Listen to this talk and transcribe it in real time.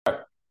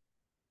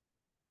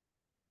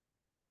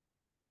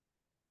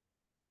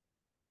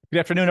Good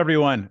afternoon,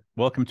 everyone.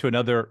 Welcome to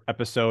another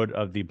episode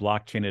of the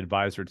Blockchain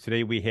Advisor.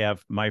 Today we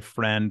have my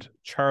friend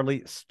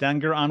Charlie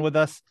Stenger on with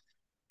us.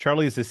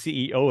 Charlie is the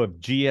CEO of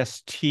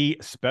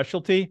GST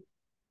Specialty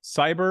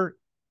Cyber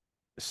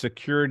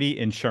Security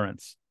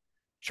Insurance.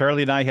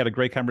 Charlie and I had a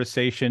great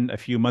conversation a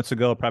few months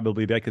ago,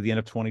 probably back at the end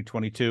of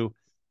 2022,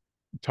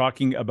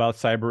 talking about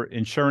cyber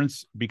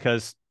insurance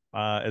because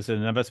as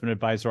an investment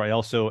advisor, I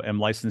also am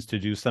licensed to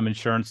do some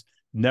insurance.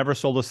 Never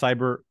sold a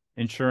cyber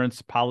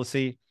insurance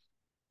policy.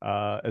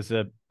 As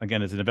an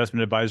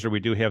investment advisor, we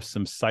do have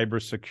some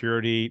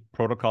cybersecurity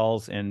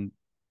protocols and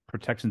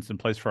protections in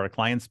place for our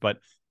clients. But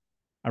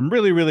I'm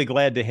really, really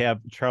glad to have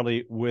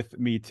Charlie with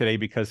me today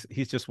because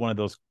he's just one of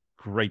those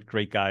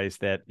great guys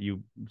that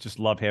you just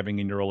love having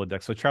in your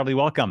Rolodex. So, Charlie,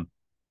 welcome.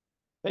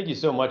 Thank you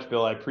so much,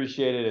 Bill. I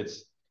appreciate it.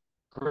 It's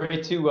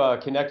great to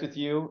connect with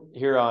you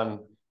here on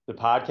the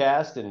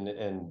podcast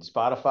and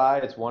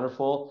Spotify. It's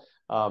wonderful.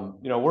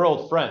 We're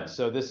old friends,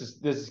 so this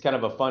is kind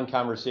of a fun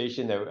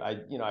conversation that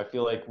I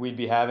feel like we'd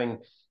be having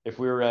if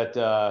we were at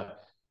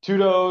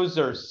Tudo's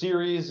or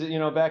Series,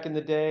 back in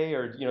the day,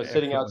 or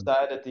sitting Excellent.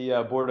 outside at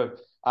the Board of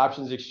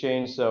Options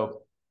Exchange.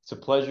 So it's a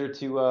pleasure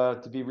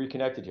to be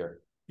reconnected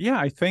here. Yeah,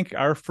 I think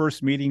our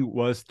first meeting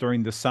was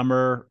during the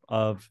summer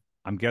of,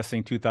 I'm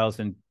guessing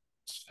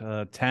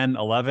 2010,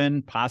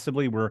 11,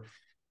 possibly.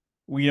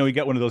 We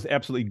got one of those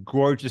absolutely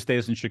gorgeous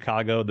days in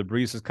Chicago. The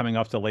breeze is coming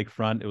off the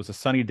lakefront. It was a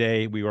sunny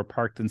day. We were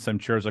parked in some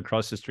chairs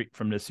across the street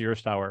from the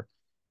Sears Tower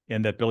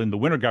in that building, the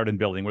Winter Garden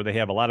building, where they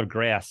have a lot of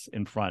grass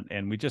in front.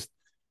 And we just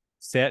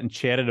sat and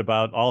chatted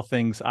about all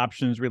things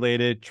options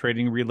related,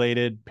 trading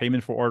related,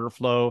 payment for order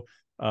flow,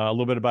 a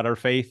little bit about our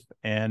faith.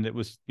 And it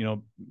was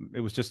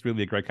just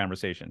really a great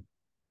conversation.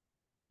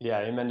 Yeah,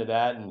 amen to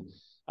that. And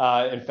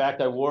in fact,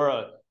 I wore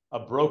a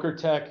broker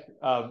tech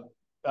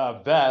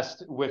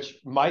vest, which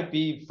might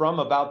be from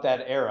about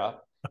that era.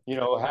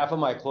 Half of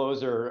my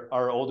clothes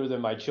are older than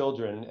my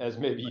children, as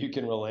maybe you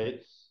can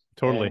relate.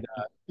 Totally.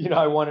 And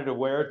I wanted to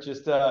wear it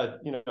just to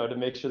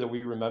make sure that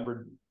we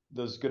remembered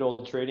those good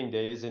old trading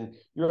days. And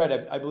you're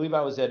right. I believe I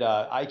was at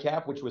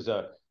ICAP, which was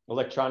a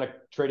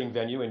electronic trading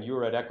venue, and you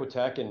were at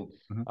Equitech, and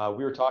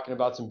we were talking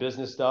about some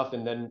business stuff,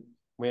 and then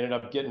we ended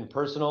up getting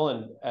personal.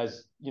 And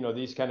as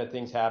these kind of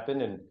things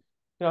happen, and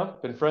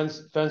been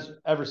friends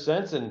ever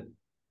since, and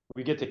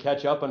we get to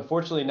catch up.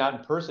 Unfortunately, not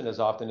in person as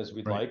often as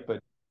we'd like,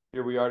 but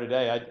here we are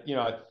today.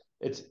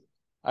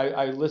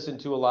 I listen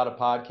to a lot of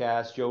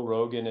podcasts, Joe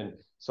Rogan, and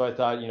so I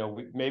thought,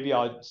 maybe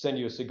I'll send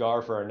you a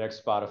cigar for our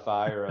next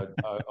Spotify or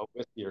a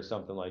whiskey or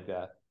something like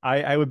that.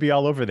 I would be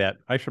all over that.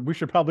 We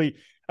should probably,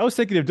 I was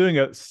thinking of doing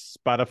a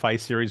Spotify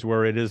series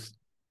where it is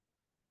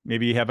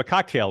maybe you have a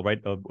cocktail,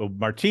 right? A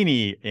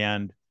martini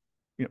and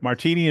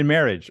martini and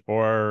marriage,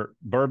 or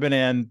bourbon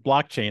and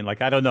blockchain.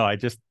 Like, I don't know.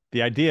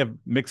 The idea of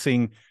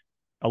mixing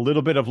a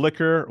little bit of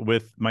liquor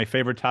with my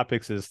favorite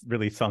topics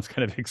really sounds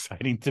kind of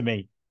exciting to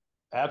me.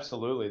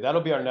 Absolutely.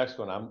 That'll be our next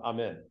one. I'm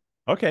in.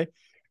 Okay.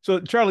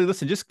 So, Charlie,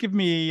 listen, just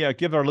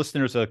give our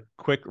listeners a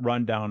quick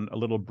rundown, a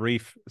little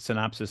brief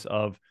synopsis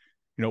of,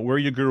 where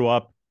you grew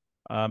up,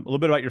 a little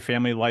bit about your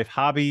family life,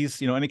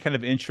 hobbies, any kind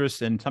of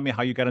interests, and tell me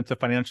how you got into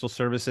financial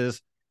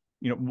services.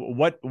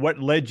 What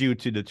led you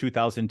to the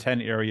 2010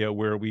 area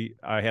where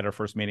I had our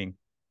first meeting?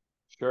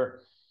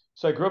 Sure.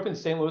 So I grew up in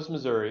St. Louis,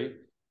 Missouri,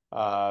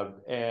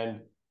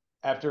 and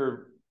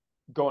after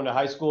going to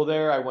high school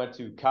there, I went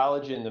to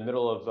college in the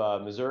middle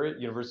of Missouri,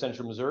 University of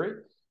Central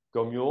Missouri.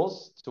 Go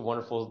Mules. It's a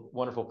wonderful,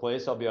 wonderful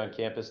place. I'll be on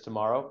campus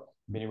tomorrow,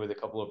 meeting with a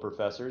couple of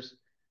professors.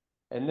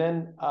 And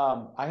then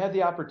I had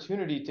the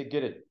opportunity to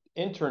get an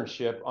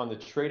internship on the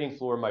trading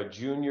floor my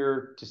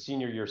junior to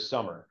senior year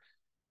summer.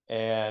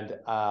 And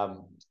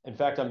in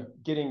fact, I'm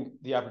getting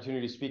the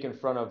opportunity to speak in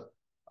front of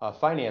a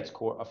finance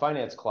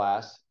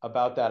class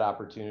about that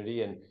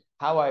opportunity and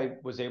how I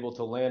was able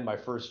to land my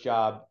first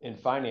job in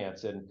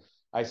finance. And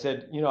I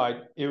said,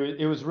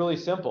 it was really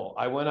simple.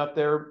 I went up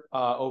there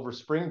over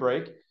spring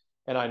break,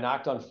 and I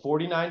knocked on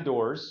 49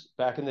 doors.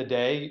 Back in the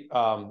day,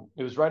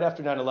 it was right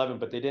after 9/11,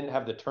 but they didn't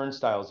have the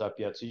turnstiles up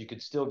yet, so you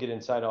could still get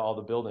inside of all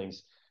the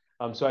buildings.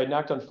 So I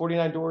knocked on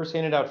 49 doors,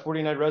 handed out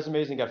 49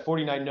 resumes, and got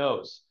 49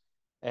 no's.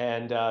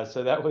 And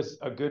so that was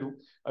a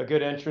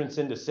good entrance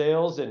into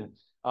sales and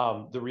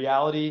the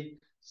reality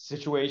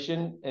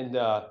situation. And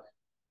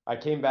I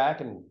came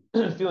back and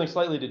feeling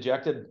slightly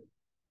dejected,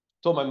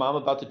 told my mom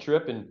about the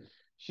trip, and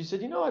she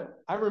said,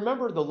 I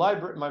remember the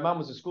library. My mom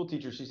was a school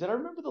teacher. She said, I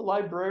remember the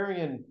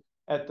librarian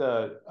at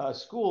the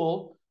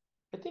school.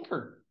 I think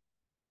her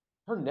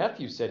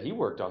nephew said he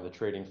worked on the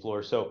trading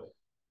floor. So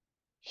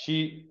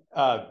she,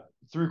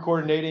 through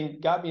coordinating,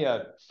 got me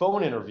a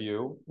phone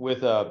interview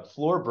with a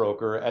floor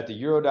broker at the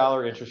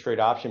Eurodollar interest rate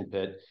option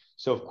pit.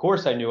 So of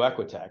course I knew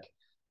Equitech,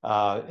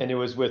 and it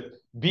was with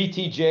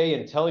BTJ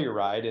and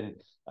Telluride.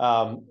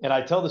 And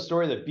I tell the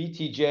story that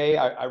BTJ,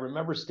 I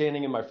remember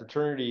standing in my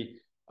fraternity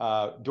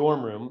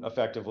dorm room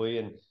effectively,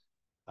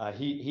 and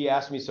he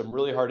asked me some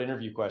really hard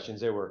interview questions.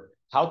 They were,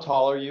 how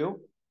tall are you?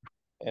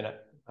 And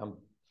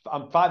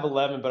I'm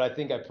 5'11", but I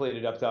think I played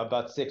it up to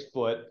about 6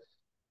 foot.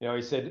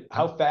 He said,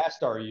 how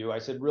fast are you? I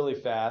said, really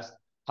fast.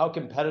 How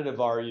competitive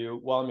are you?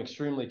 Well, I'm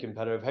extremely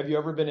competitive. Have you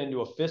ever been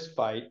into a fist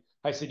fight?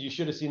 I said, you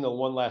should have seen the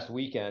one last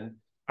weekend,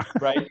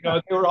 right?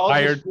 They were all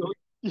Hired. just really,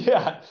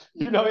 yeah,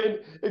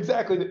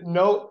 exactly.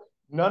 No,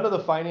 none of the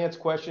finance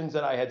questions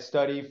that I had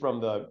studied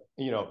from the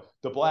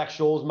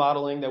Black-Scholes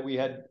modeling that we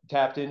had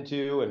tapped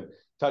into and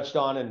touched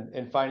on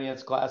in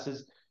finance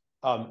classes.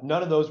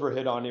 None of those were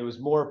hit on. It was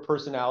more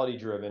personality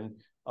driven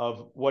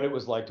of what it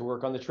was like to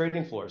work on the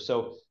trading floor.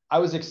 So I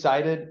was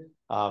excited,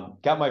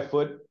 got my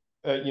foot,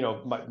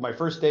 my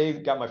first day,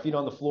 got my feet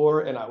on the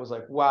floor, and I was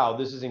like, wow,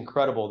 this is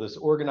incredible, this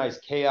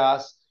organized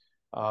chaos.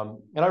 And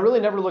I really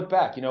never looked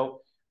back.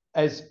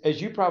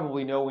 As you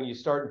probably know, when you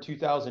start in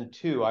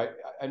 2002,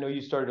 I know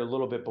you started a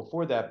little bit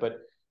before that, but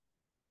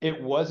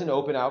it was an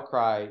open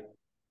outcry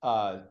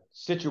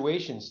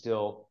situation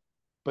still,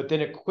 but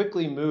then it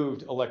quickly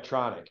moved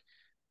electronic.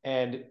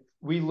 And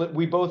we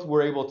both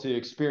were able to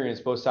experience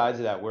both sides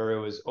of that, where it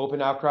was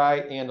open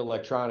outcry and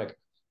electronic.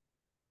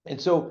 And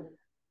so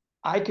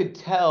I could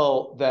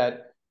tell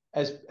that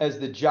as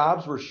the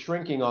jobs were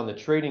shrinking on the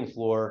trading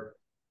floor,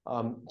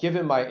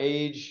 given my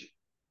age,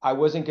 I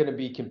wasn't going to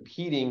be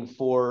competing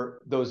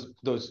for those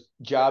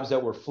jobs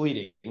that were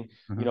fleeting.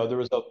 Mm-hmm.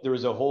 There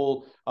was a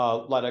whole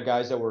lot of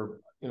guys that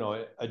were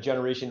a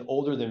generation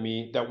older than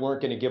me that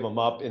weren't going to give them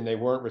up, and they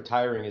weren't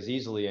retiring as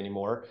easily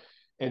anymore.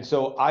 And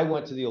so I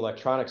went to the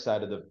electronic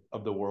side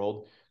of the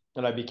world,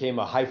 and I became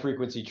a high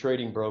frequency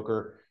trading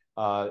broker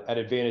at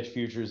Advantage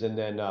Futures and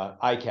then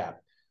ICAP.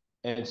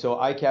 And so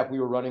ICAP, we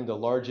were running the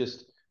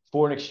largest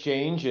foreign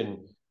exchange and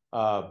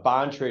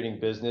bond trading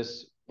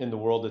business in the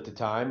world at the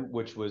time,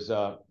 which was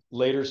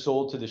later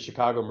sold to the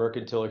Chicago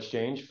Mercantile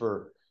Exchange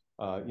for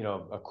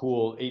a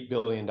cool $8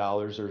 billion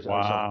or something.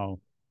 Wow.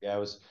 Yeah,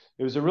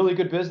 it was a really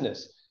good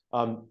business.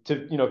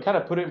 To kind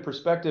of put it in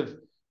perspective,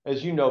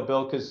 as you know,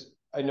 Bill, because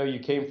I know you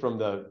came from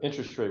the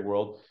interest rate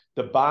world,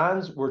 the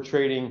bonds were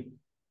trading.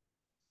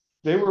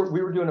 We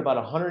were doing about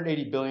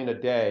 180 billion a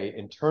day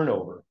in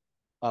turnover.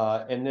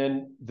 And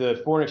then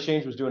the foreign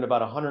exchange was doing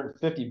about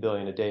 150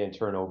 billion a day in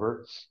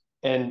turnover.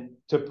 And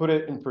to put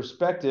it in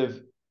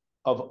perspective,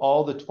 of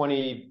all the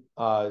 20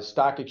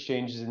 stock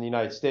exchanges in the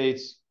United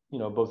States,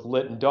 both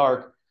lit and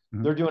dark,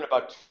 Mm-hmm. they're doing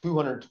about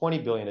 220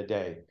 billion a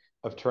day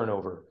of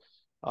turnover.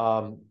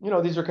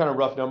 These are kind of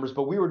rough numbers,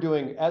 but we were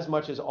doing as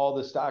much as all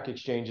the stock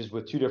exchanges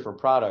with two different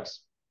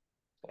products.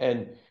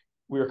 And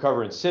we were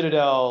covering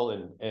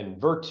Citadel and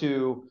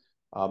Virtu,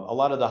 a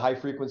lot of the high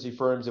frequency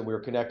firms, and we were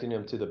connecting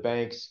them to the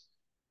banks.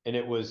 And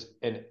it was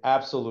an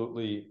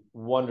absolutely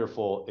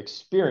wonderful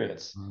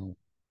experience.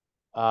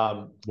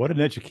 What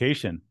an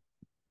education.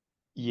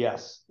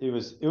 Yes, it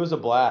was a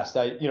blast.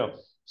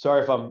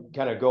 Sorry if I'm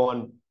kind of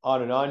going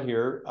on and on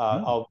here.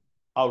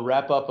 I'll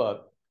wrap up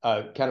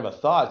a kind of a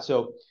thought.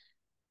 So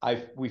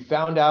we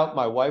found out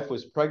my wife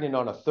was pregnant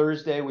on a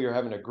Thursday. We were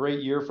having a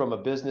great year from a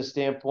business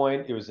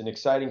standpoint. It was an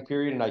exciting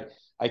period. And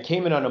I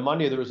came in on a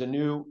Monday. There was a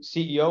new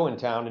CEO in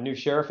town, a new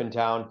sheriff in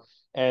town.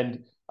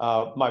 And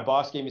my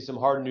boss gave me some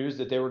hard news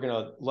that they were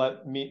going to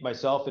let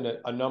myself and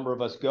a number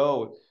of us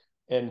go.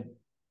 And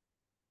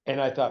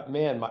I thought,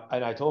 man,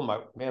 and I told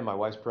him, man, my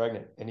wife's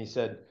pregnant. And he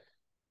said,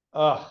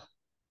 oh,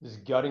 this is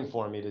gutting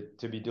for me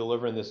to be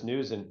delivering this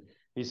news. And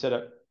he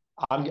said,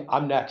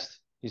 I'm next.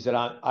 He said,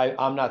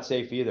 I'm not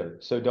safe either.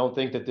 So don't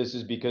think that this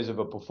is because of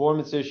a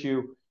performance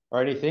issue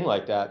or anything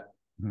like that.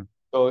 Mm-hmm.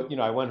 So,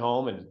 I went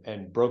home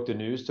and broke the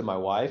news to my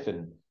wife.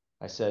 And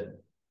I said,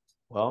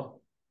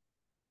 well,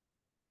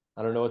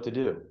 I don't know what to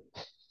do.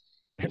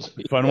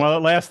 Fun while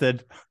it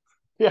lasted.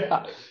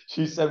 Yeah.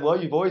 She said,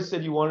 well, you've always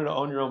said you wanted to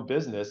own your own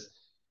business.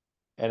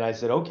 And I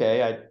said,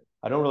 okay,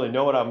 I don't really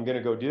know what I'm going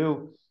to go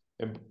do.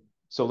 And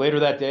so later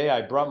that day,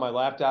 I brought my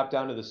laptop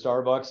down to the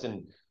Starbucks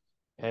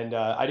and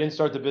I didn't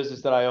start the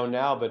business that I own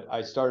now, but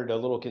I started a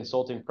little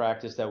consulting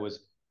practice that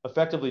was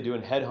effectively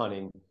doing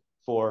headhunting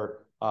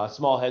for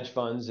small hedge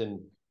funds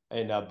and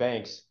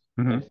banks.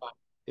 Mm-hmm.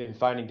 and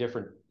finding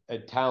different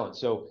talent.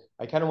 So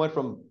I kind of went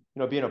from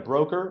being a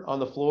broker on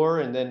the floor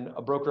and then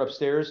a broker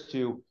upstairs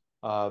to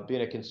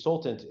being a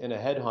consultant and a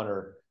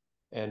headhunter.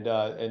 And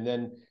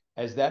then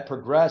as that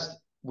progressed,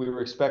 we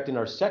were expecting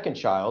our second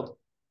child,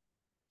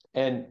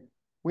 and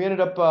we ended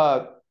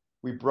up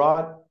we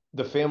brought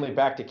the family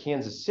back to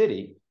Kansas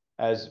City,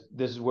 as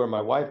this is where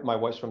my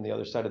wife's from the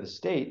other side of the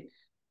state.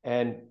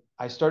 And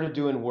I started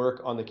doing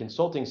work on the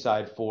consulting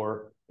side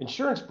for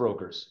insurance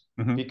brokers.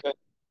 Mm-hmm. Because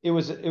it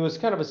was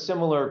kind of a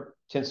similar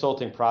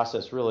consulting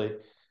process, really.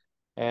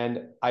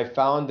 And I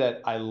found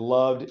that I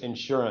loved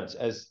insurance.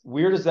 As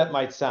weird as that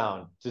might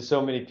sound to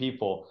so many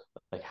people,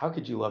 like, how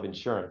could you love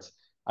insurance?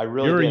 I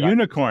really You're did. A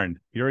unicorn.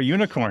 You're a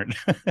unicorn.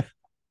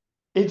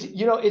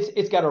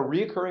 It's got a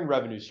reoccurring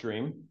revenue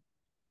stream.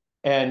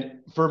 And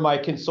for my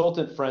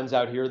consultant friends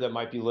out here that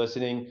might be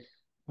listening,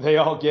 they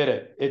all get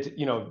it. It's,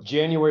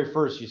 January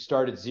 1st, you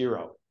start at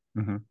zero.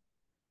 Mm-hmm.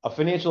 A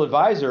financial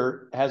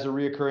advisor has a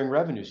reoccurring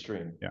revenue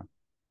stream. Yeah.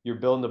 You're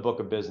building the book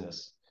of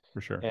business.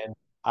 For sure. And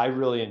I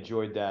really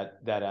enjoyed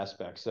that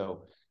aspect.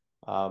 So,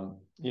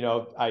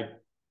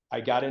 I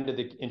got into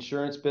the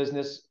insurance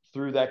business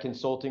through that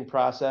consulting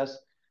process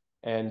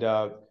and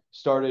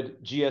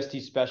started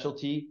GST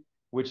Specialty,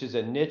 which is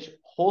a niche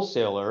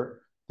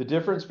wholesaler. The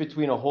difference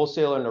between a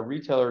wholesaler and a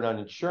retailer on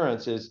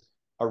insurance is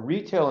a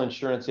retail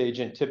insurance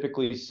agent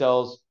typically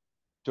sells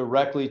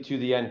directly to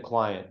the end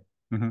client.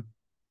 Mm-hmm.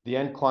 The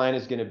end client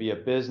is going to be a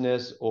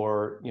business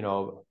or,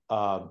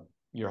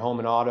 your home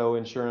and auto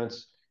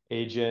insurance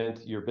agent,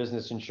 your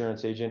business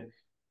insurance agent.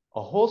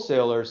 A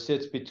wholesaler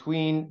sits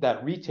between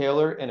that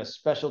retailer and a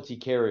specialty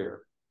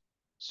carrier.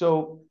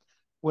 So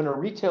when a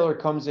retailer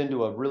comes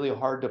into a really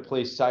hard to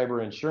place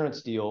cyber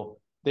insurance deal,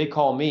 they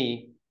call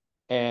me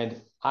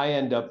and I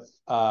end up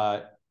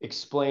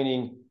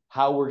explaining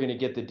how we're going to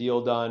get the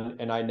deal done,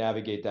 and I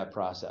navigate that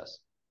process.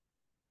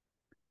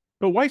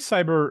 But why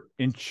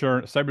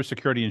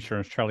cybersecurity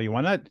insurance, Charlie?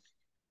 Why not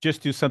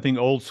just do something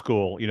old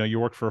school? You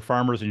work for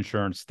Farmers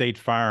Insurance, State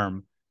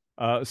Farm,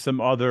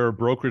 some other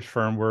brokerage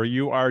firm where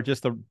you are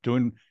just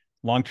doing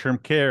long-term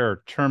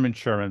care, term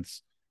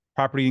insurance,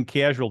 property and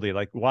casualty.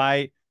 Like,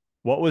 why?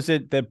 What was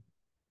it that,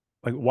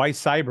 like, why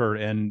cyber?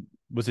 And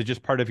was it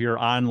just part of your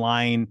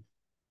online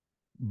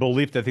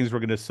belief that things were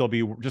going to still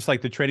be just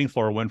like the trading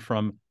floor went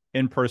from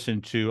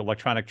in-person to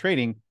electronic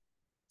trading?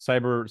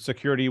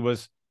 Cybersecurity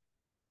was,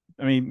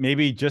 I mean,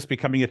 maybe just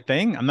becoming a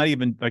thing. I'm not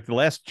even like the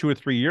last 2 or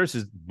 3 years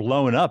is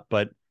blown up,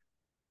 but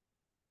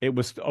it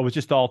was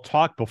just all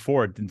talk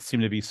before. It didn't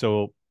seem to be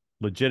so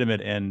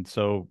legitimate and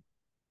so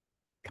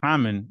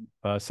common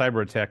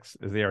cyber attacks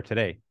as they are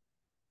today.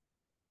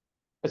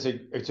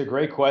 It's a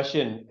great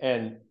question,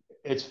 and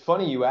it's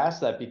funny you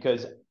asked that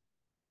because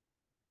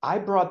I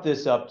brought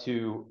this up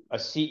to a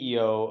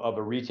CEO of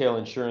a retail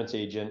insurance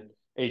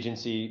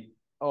agency.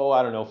 Oh,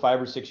 I don't know,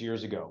 5 or 6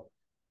 years ago.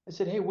 I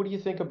said, hey, what do you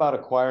think about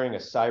acquiring a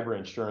cyber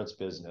insurance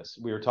business?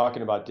 We were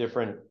talking about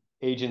different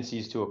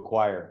agencies to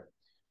acquire.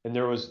 And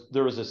there was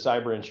a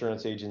cyber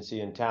insurance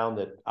agency in town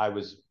that I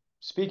was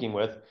speaking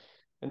with,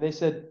 and they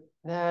said,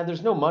 nah,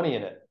 there's no money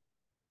in it.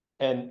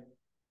 And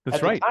That's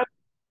at the right. time,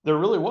 there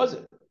really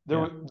wasn't.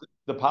 Yeah.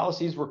 The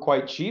policies were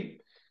quite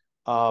cheap.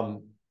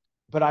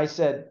 But I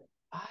said,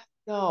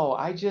 no,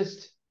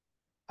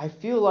 I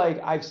feel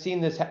like I've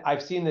seen this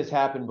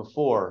happen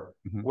before,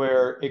 Mm-hmm.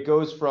 where it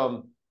goes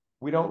from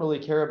we don't really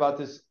care about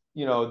this,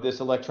 this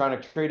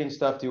electronic trading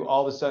stuff to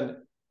all of a sudden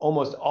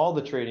almost all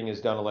the trading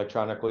is done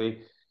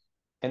electronically.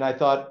 And I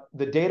thought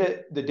the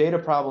data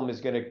problem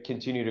is going to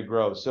continue to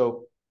grow.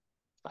 So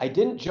I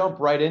didn't jump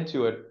right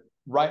into it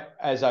right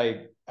as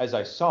I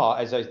saw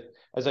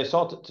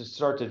to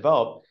start to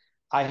develop.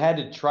 I had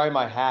to try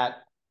my hat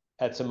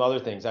at some other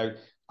things.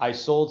 I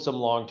sold some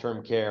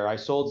long-term care. I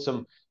sold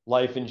some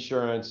life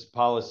insurance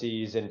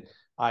policies, and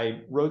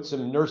I wrote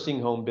some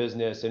nursing home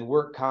business and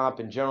work comp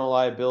and general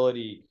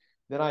liability.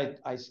 Then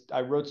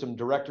I wrote some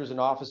directors and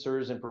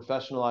officers and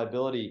professional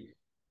liability.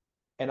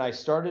 And I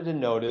started to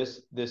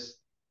notice this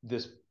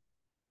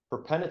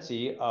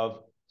propensity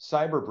of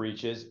cyber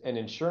breaches and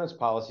insurance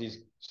policies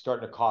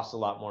starting to cost a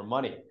lot more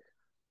money.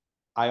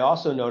 I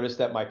also noticed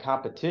that my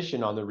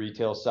competition on the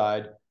retail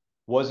side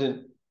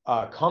wasn't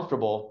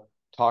comfortable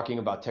talking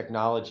about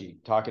technology,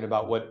 talking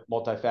about what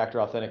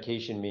multi-factor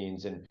authentication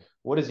means and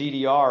what is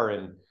EDR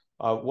and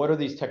what are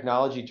these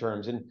technology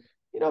terms. And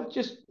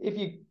just if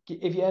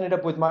you ended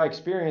up with my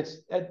experience,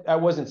 that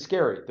wasn't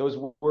scary. Those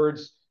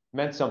words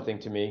meant something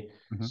to me.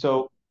 Mm-hmm.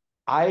 So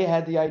I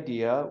had the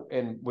idea,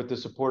 and with the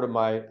support of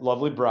my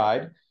lovely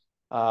bride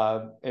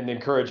and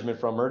encouragement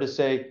from her, to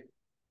say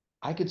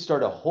I could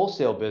start a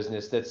wholesale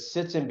business that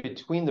sits in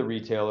between the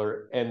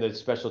retailer and the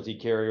specialty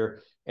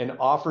carrier and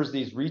offers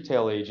these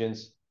retail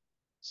agents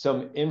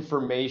some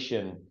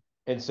information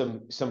and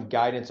some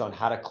guidance on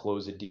how to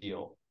close a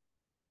deal,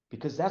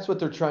 because that's what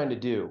they're trying to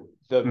do.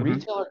 The Mm-hmm.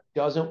 retailer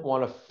doesn't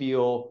want to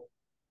feel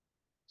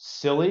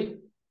silly,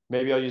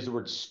 maybe I'll use the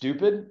word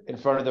stupid, in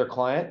front of their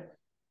client.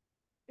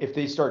 If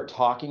they start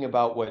talking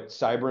about what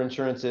cyber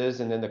insurance is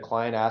and then the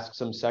client asks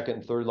them second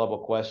and third level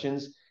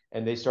questions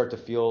and they start to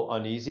feel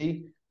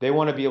uneasy, they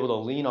want to be able to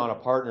lean on a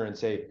partner and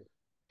say,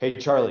 hey,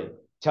 Charlie,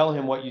 tell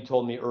him what you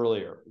told me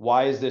earlier.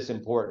 Why is this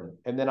important?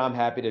 And then I'm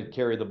happy to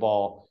carry the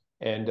ball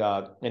and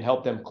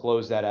help them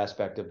close that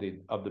aspect of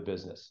the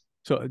business.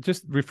 So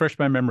just refresh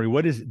my memory.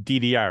 What is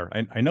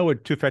DDR? I know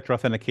what two-factor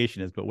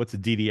authentication is, but what's a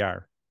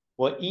DDR?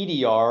 Well,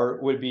 EDR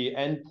would be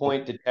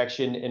endpoint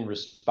detection and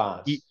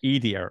response.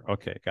 EDR.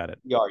 Okay, got it.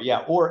 EDR,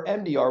 yeah. Or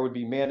MDR would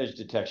be managed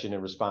detection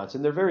and response.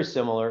 And they're very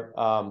similar.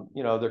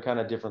 They're kind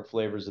of different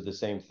flavors of the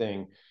same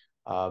thing.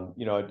 A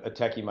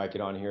techie might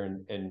get on here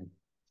and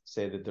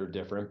say that they're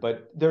different,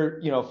 but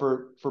they're,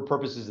 for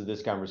purposes of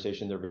this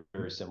conversation, they're very,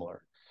 very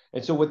similar.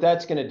 And so what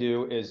that's going to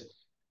do is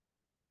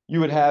you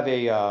would have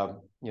a,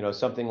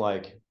 something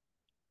like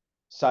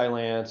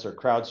Cylance or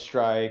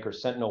CrowdStrike or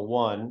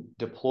Sentinel-1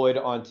 deployed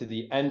onto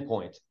the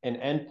endpoint. An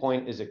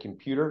endpoint is a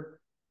computer,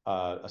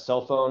 a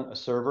cell phone, a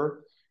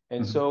server.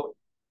 And Mm-hmm. so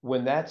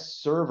when that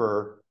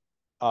server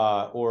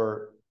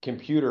or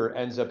computer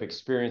ends up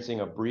experiencing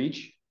a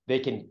breach, they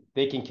can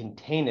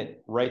contain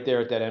it right there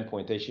at that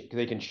endpoint.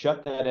 They can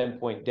shut that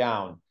endpoint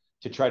down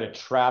to try to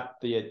trap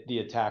the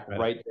attack Right.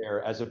 right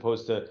there, as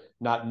opposed to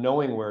not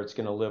knowing where it's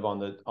going to live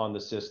on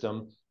the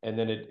system, and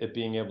then it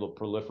being able to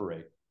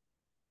proliferate.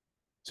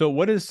 So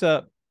what is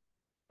so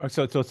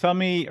tell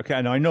me, okay,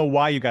 I know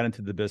why you got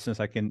into the business.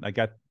 I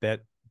got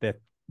that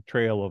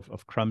trail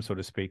of crumbs, so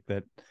to speak,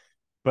 that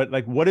but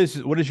like what is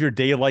your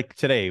day like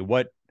today?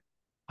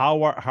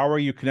 How are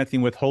you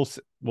connecting with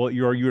wholesale? Well,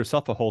 you're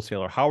yourself a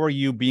wholesaler. How are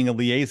you being a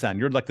liaison?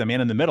 You're like the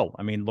man in the middle.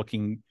 I mean,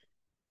 looking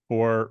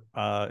for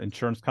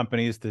insurance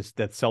companies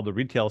that sell the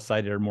retail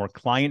side that are more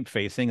client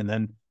facing, and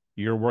then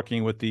you're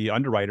working with the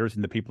underwriters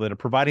and the people that are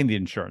providing the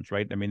insurance,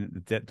 right? I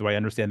mean, do I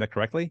understand that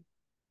correctly?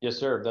 Yes,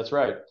 sir. That's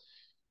right.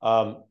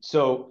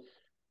 So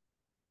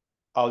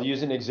I'll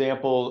use an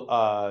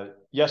example.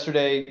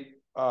 Yesterday,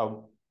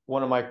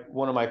 one of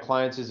my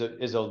clients is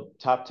a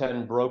top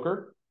 10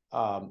 broker,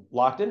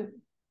 Lockton.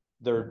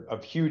 They're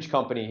a huge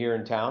company here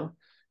in town,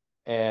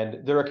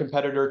 and they're a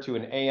competitor to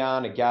an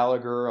Aon, a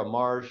Gallagher, a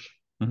Marsh,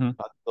 Mm-hmm.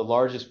 the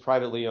largest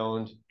privately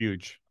owned.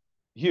 Huge.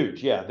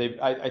 Huge, yeah.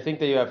 I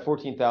think they have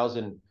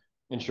 14,000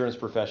 insurance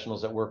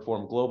professionals that work for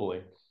them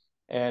globally,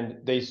 and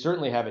they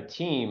certainly have a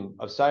team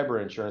of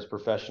cyber insurance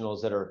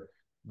professionals that are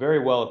very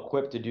well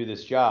equipped to do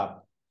this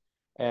job.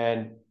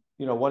 And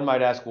one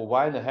might ask, well,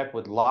 why in the heck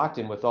would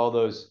Lockton, with all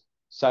those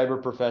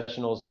cyber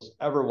professionals,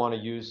 ever want to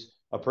use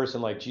a person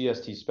like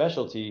GST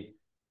Specialty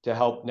to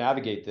help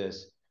navigate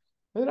this?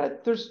 And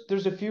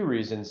there's a few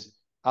reasons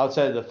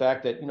outside of the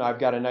fact that I've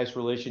got a nice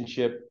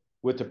relationship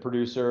with the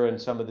producer and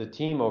some of the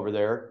team over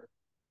there.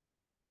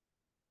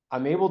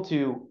 I'm able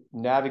to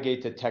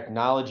navigate the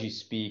technology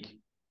speak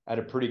at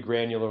a pretty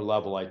granular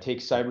level. I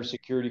take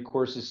cybersecurity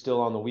courses still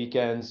on the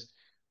weekends.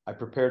 I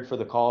prepared for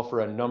the call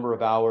for a number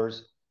of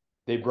hours.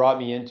 They brought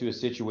me into a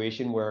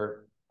situation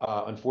where,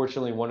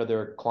 unfortunately, one of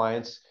their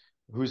clients,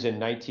 who's in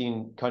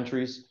 19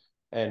 countries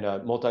and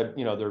they're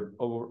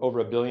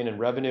over $1 billion in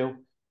revenue,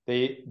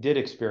 they did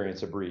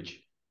experience a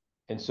breach.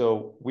 And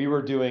so we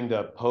were doing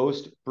the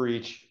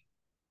post-breach,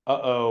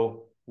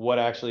 what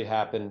actually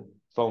happened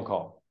phone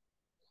call.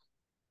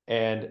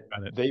 And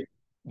Got it.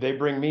 they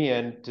bring me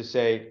in to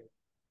say,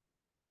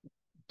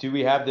 do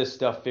we have this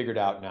stuff figured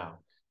out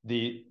now?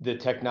 The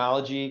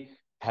technology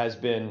has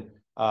been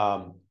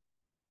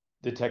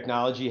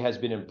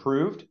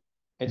improved,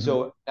 and Mm-hmm.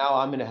 so now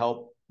I'm going to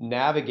help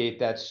navigate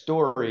that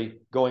story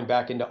going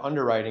back into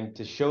underwriting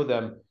to show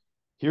them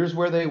here's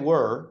where they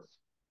were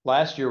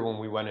last year when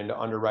we went into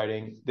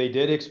underwriting. They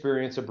did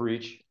experience a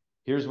breach.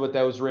 Here's what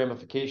those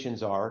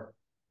ramifications are.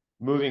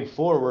 Moving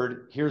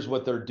forward, here's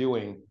what they're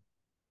doing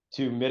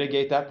to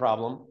mitigate that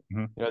problem.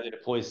 Mm-hmm. They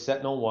deploy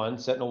Sentinel-1.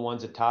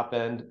 Sentinel-1's a top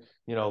end,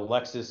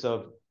 Lexus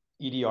of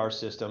EDR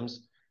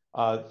systems,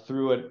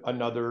 through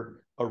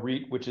a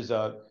REIT, which is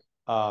a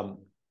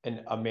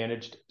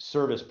managed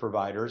service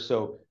provider.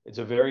 So it's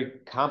a very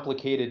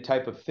complicated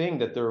type of thing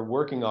that they're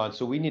working on.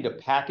 So we need to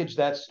package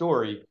that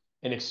story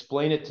and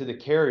explain it to the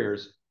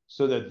carriers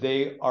so that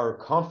they are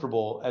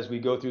comfortable as we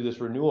go through this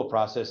renewal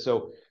process.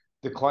 So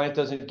the client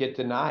doesn't get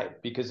denied,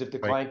 because if the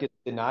Right. client gets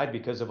denied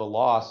because of a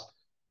loss,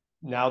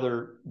 now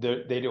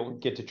they don't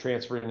get to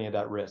transfer any of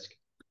that risk.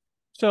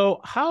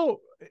 So how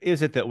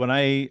is it that when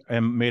I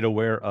am made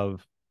aware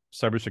of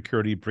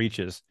cybersecurity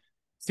breaches,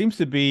 seems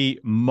to be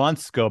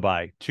months go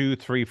by, 2,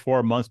 3,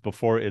 4 months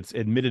before it's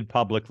admitted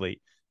publicly?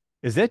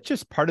 Is that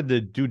just part of the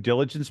due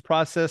diligence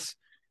process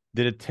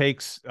that it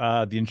takes?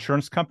 The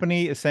insurance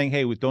company is saying,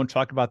 hey, we don't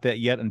talk about that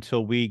yet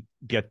until we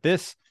get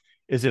this.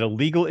 Is it a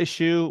legal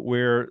issue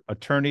where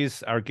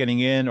attorneys are getting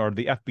in, or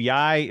the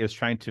FBI is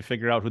trying to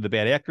figure out who the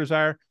bad actors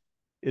are?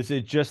 Is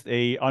it just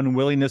a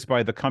unwillingness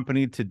by the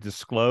company to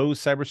disclose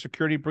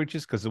cybersecurity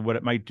breaches because of what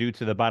it might do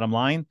to the bottom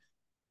line?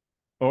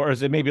 Or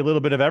is it maybe a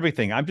little bit of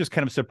everything? I'm just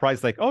kind of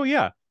surprised, like, oh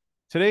yeah,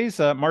 today's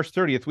March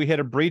 30th. We had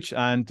a breach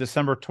on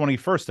December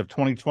 21st of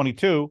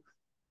 2022.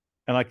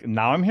 And like,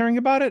 now I'm hearing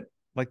about it.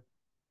 Like,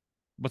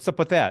 what's up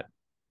with that?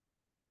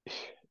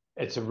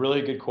 It's a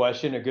really good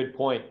question, a good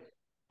point.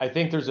 I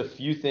think there's a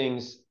few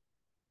things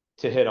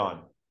to hit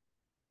on.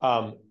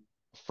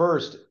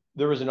 First,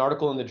 there was an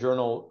article in the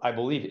journal, I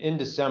believe in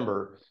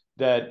December,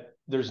 that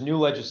there's new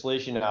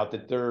legislation out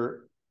that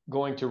they're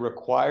going to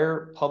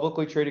require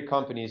publicly traded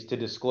companies to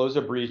disclose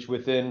a breach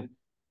within,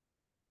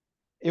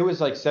 it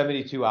was like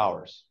 72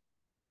 hours.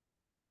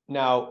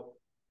 Now,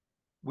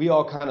 we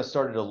all kind of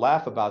started to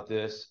laugh about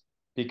this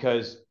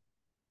because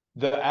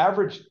the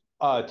average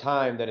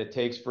time that it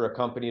takes for a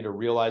company to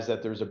realize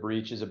that there's a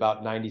breach is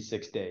about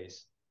 96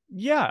 days.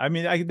 Yeah, I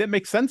mean, that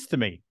makes sense to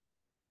me.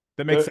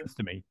 That makes The, sense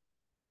to me.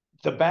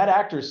 the bad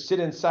actors sit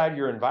inside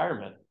your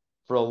environment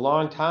for a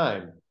long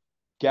time,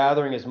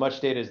 gathering as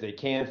much data as they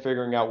can,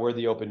 figuring out where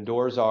the open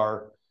doors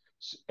are.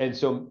 And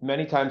so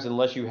many times,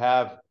 unless you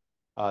have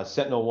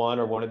Sentinel-1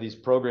 or one of these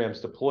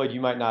programs deployed,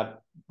 you might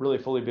not really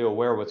fully be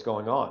aware of what's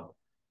going on.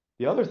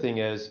 The other thing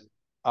is,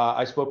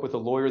 I spoke with a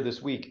lawyer this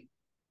week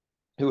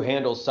who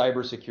handles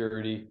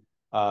cybersecurity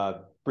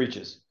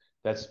breaches.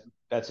 That's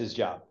his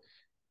job.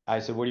 I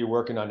said, what are you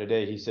working on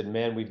today? He said,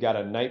 man, we've got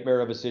a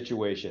nightmare of a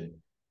situation.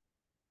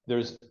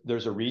 There's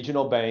a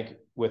regional bank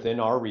within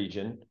our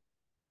region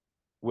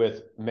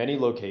with many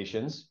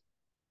locations,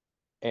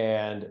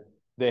 and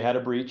they had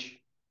a breach.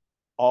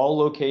 All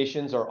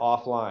locations are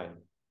offline.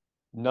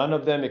 None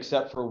of them,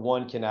 except for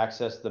one, can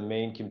access the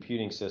main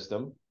computing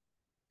system.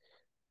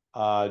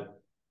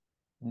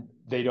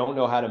 They don't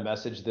know how to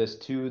message this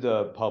to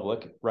the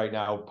public right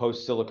now,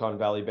 post Silicon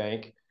Valley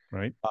Bank.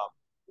 Right.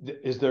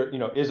 Is there,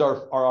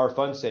 are our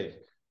funds safe?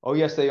 Oh,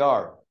 yes, they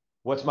are.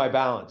 What's my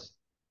balance?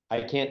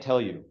 I can't tell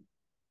you.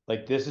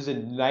 Like, this is a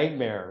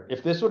nightmare.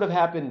 If this would have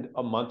happened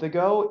a month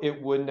ago,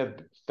 it wouldn't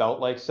have felt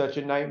like such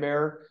a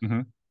nightmare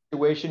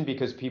situation,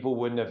 because people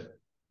wouldn't have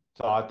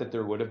thought that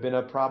there would have been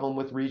a problem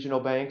with regional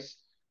banks,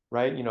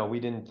 right? We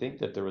didn't think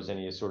that there was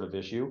any sort of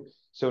issue.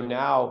 So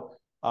now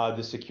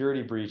the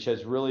security breach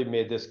has really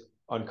made this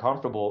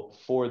uncomfortable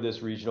for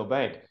this regional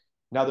bank.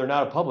 Now, they're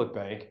not a public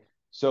bank,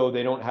 so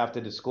they don't have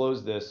to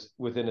disclose this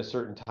within a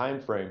certain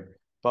time frame.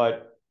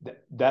 But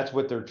that's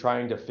what they're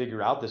trying to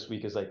figure out this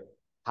week, is like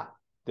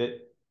that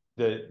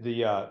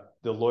the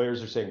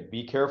lawyers are saying,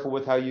 be careful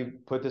with how you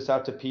put this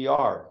out to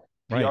PR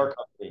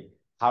company.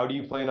 How do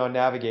you plan on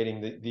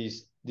navigating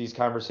these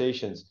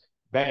conversations?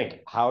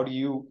 Bank, how do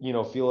you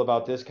feel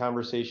about this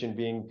conversation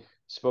being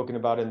spoken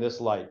about in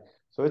this light?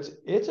 So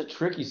it's a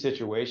tricky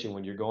situation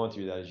when you're going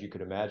through that, as you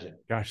could imagine.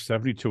 Gosh,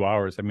 72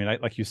 hours. I mean,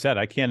 like you said,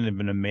 I can't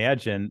even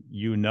imagine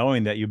you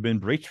knowing that you've been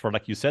breached for,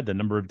 like you said, the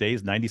number of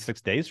days,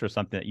 96 days or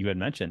something that you had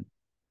mentioned.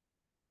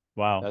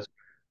 Wow. That's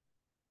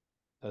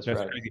That's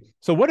right. crazy.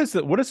 So what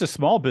does a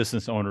small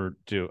business owner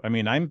do? I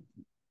mean, I'm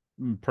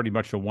pretty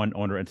much a one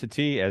owner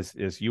entity,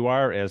 as you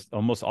are, as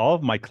almost all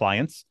of my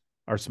clients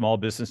are small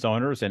business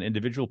owners and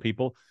individual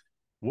people.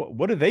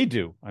 What do they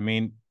do? I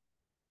mean,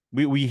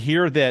 we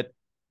hear that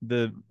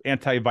the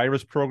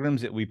antivirus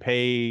programs that we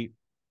pay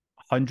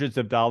hundreds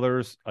of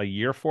dollars a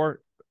year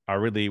for are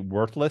really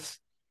worthless.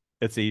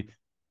 It's a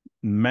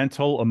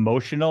mental,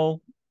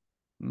 emotional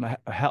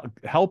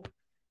help.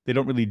 They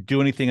don't really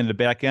do anything in the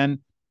back end.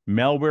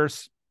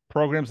 Malware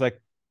programs,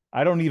 like,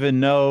 I don't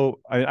even know.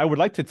 I would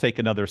like to take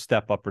another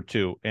step up or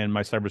two in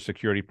my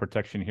cybersecurity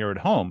protection here at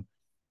home,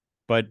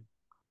 but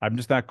I'm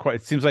just not quite.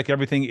 It seems like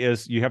everything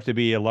is, you have to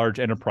be a large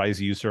enterprise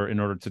user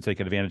in order to take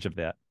advantage of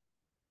that.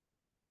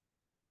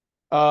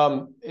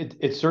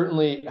 It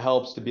certainly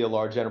helps to be a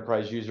large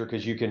enterprise user,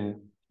 because you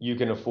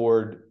can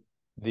afford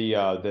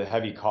the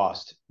heavy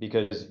cost,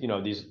 because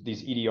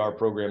these EDR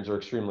programs are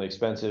extremely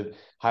expensive.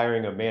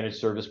 Hiring a managed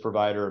service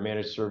provider, a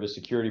managed service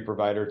security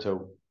provider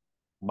to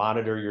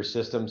monitor your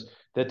systems,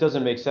 that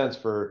doesn't make sense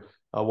for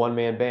a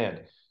one-man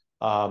band.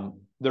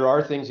 There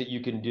are things that you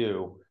can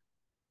do.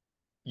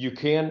 You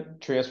can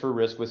transfer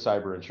risk with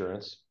cyber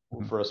insurance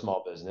for a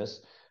small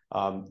business.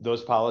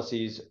 Those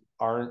policies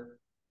aren't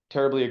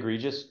terribly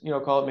egregious.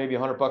 Call it maybe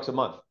 $100 a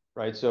month,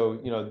 right?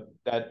 So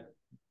that,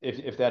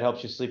 if that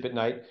helps you sleep at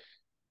night,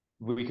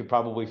 we could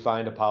probably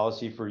find a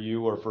policy for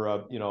you, or for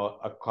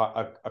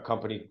a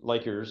company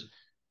like yours,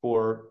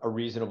 for a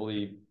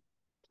reasonably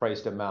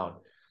priced amount.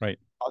 Right.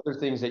 Other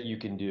things that you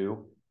can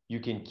do, you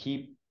can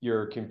keep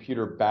your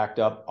computer backed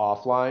up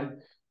offline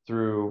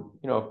through,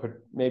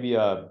 maybe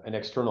an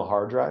external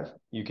hard drive.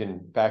 You can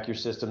back your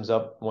systems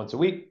up once a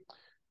week,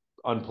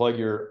 unplug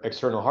your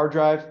external hard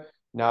drive.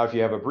 Now, if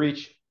you have a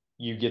breach,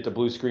 you get the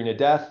blue screen of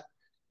death.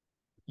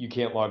 You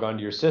can't log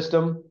onto your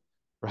system,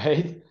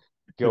 right?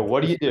 Go,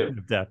 what do you do?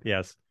 Death,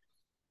 yes.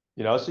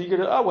 So you could,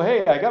 oh, well,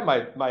 hey, I got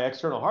my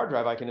external hard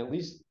drive. I can at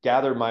least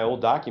gather my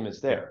old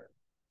documents there.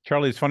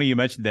 Charlie, it's funny you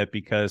mentioned that,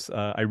 because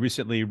I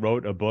recently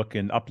wrote a book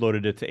and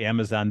uploaded it to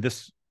Amazon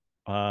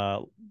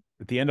at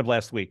the end of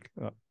last week.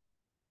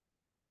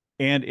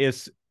 And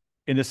it's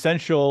an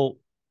essential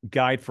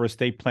guide for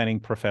estate planning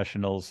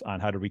professionals on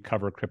how to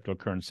recover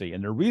cryptocurrency.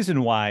 And the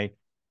reason why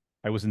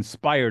I was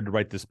inspired to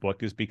write this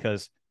book is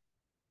because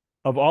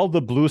of all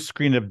the blue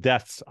screen of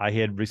deaths I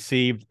had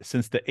received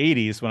since the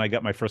 80s when I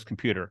got my first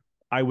computer.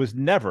 I was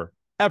never,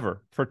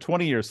 ever, for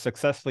 20 years,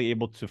 successfully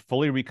able to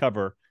fully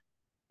recover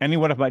any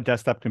one of my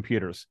desktop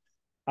computers.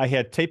 I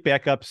had tape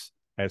backups,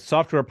 I had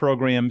software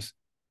programs,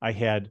 I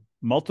had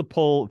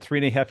multiple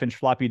 3.5-inch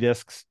floppy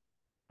disks.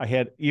 I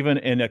had even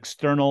an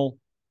external,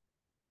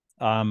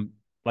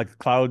 like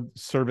cloud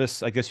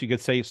service, I guess you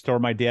could say, store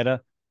my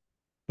data.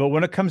 But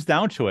when it comes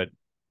down to it,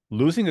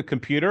 losing a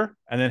computer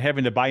and then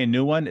having to buy a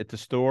new one at the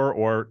store,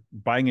 or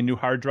buying a new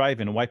hard drive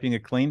and wiping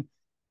it clean,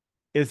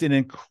 is an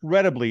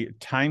incredibly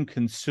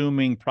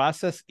time-consuming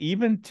process,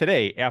 even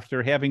today,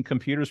 after having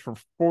computers for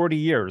 40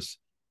 years,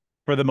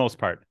 for the most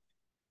part.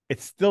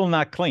 It's still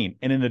not clean.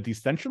 And in a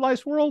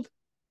decentralized world,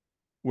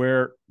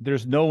 where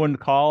there's no one to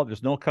call,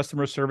 there's no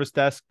customer service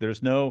desk,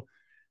 there's no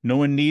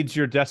one needs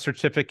your death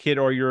certificate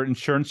or your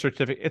insurance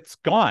certificate. It's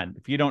gone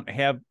if you don't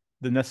have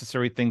the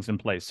necessary things in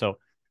place. So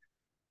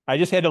I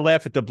just had to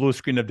laugh at the blue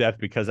screen of death,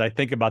 because I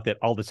think about that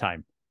all the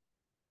time.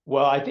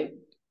 Well, I think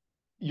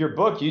your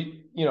book,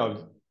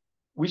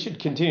 we should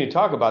continue to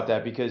talk about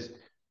that, because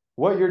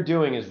what you're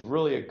doing is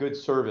really a good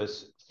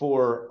service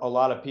for a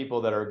lot of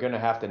people that are going to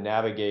have to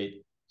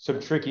navigate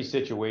some tricky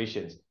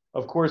situations.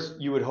 Of course,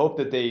 you would hope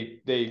that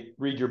they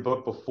read your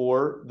book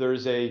before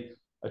there's a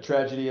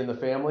tragedy in the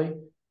family.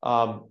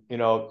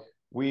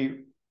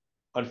 We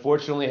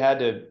unfortunately had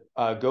to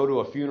go to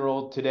a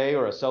funeral today,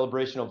 or a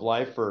celebration of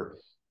life, for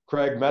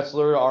Craig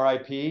Metzler,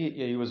 RIP.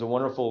 He was a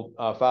wonderful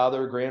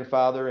father,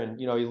 grandfather, and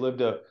he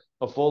lived a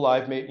full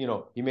life.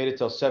 He made it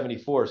till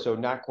 74, so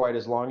not quite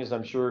as long as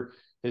I'm sure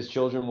his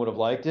children would have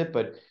liked it,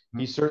 but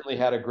he certainly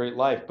had a great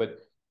life. But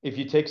if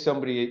you take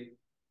somebody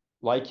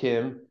like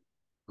him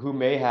who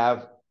may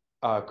have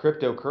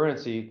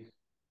cryptocurrency,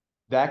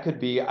 that could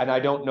be, and I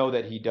don't know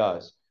that he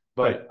does,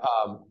 Right.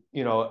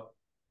 but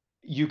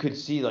you could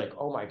see, like,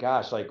 oh my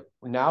gosh, like,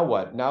 now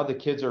what? Now the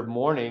kids are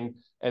mourning,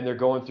 and they're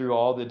going through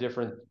all the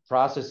different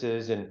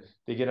processes, and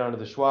they get onto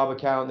the Schwab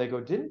account and they go,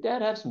 "Didn't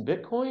Dad have some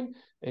Bitcoin?"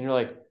 And you're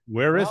like,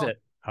 Where is "Well,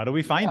 it? How do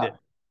we find yeah." it?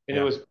 And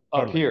it Yeah, was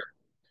up totally. here,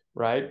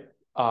 right?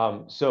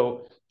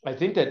 So I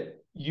think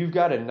that you've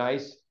got a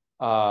nice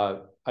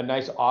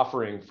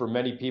offering for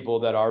many people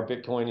that are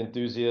Bitcoin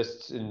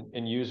enthusiasts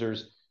and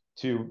users,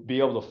 to be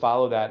able to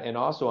follow that. And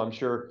also, I'm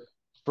sure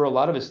for a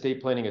lot of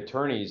estate planning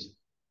attorneys,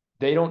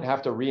 they don't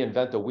have to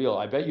reinvent the wheel.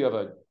 I bet you have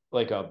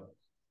a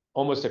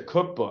almost a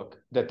cookbook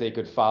that they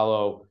could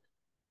follow.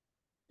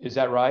 Is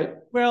that right?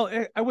 Well,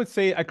 I would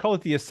say I call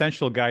it the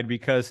essential guide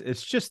because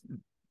it's just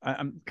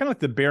I'm kind of like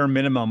the bare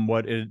minimum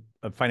what a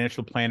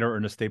financial planner or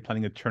an estate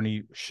planning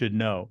attorney should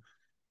know.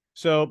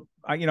 So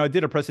I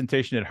did a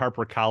presentation at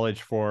Harper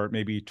College for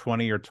maybe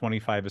 20 or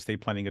 25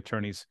 estate planning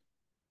attorneys.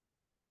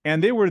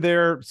 And they were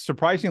there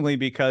surprisingly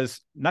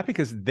because not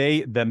because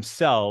they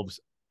themselves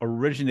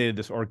originated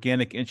this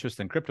organic interest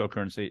in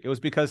cryptocurrency. It was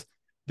because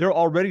they're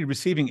already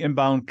receiving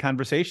inbound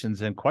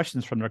conversations and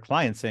questions from their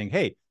clients saying,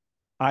 "Hey,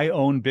 I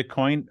own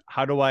Bitcoin.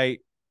 How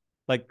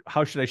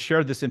should I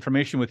share this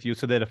information with you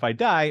so that if I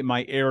die,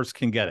 my heirs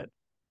can get it?"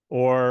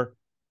 Or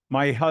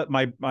my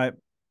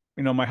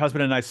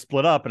husband and I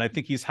split up, and I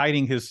think he's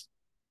hiding his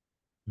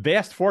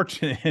vast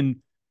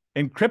fortune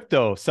in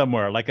crypto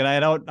somewhere. Like, and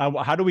I don't.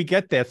 How do we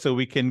get that so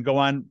we can go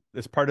on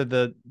as part of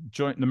the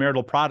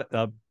marital product,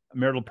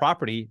 marital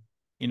property,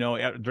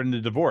 during the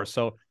divorce?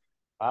 So,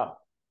 Wow.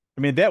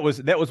 I mean, that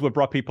was what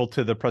brought people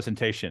to the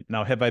presentation.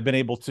 Now, have I been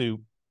able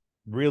to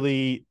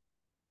really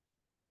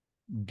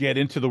get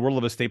into the world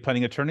of estate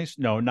planning attorneys?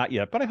 No, not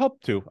yet, but I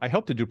hope to. I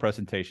hope to do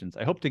presentations.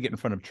 I hope to get in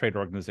front of trade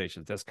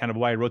organizations. That's kind of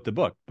why I wrote the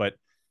book. But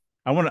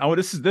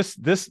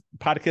this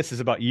podcast is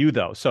about you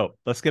though. So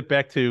let's get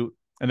back to,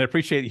 and I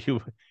appreciate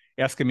you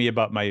asking me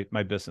about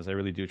my business. I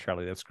really do,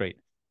 Charlie. That's great.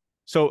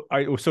 So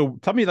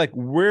tell me, like,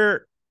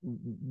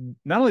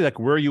 not only like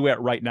where are you at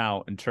right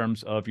now in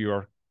terms of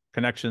your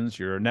connections,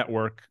 your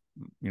network,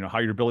 how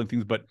you're building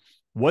things, but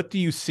what do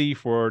you see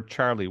for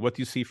Charlie? What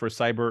do you see for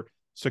cyber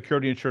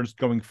security insurance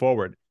going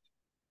forward?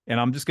 And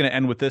I'm just going to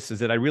end with this: is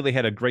that I really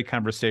had a great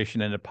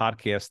conversation in a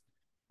podcast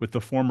with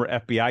the former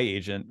FBI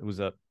agent, who was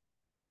a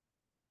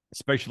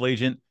special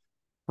agent,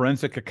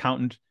 forensic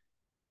accountant,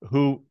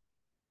 who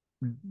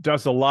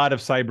does a lot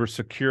of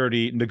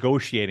cybersecurity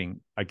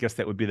negotiating. I guess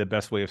that would be the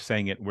best way of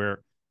saying it,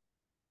 where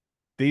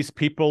these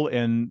people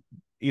in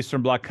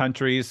Eastern Bloc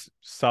countries,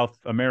 South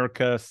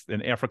America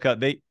and Africa,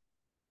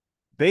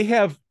 they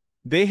have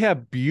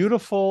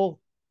beautiful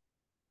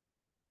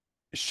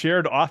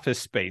shared office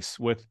space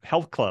with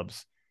health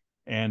clubs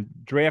and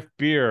draft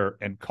beer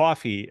and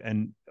coffee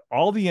and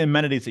all the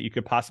amenities that you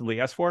could possibly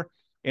ask for.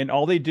 And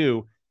all they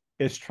do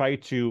is try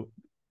to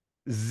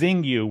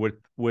zing you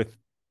with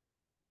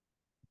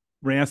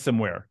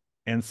ransomware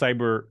and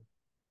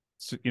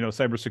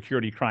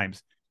cybersecurity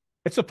crimes.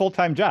 It's a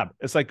full-time job.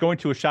 It's like going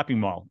to a shopping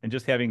mall and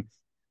just having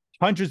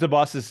hundreds of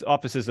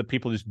offices of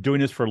people just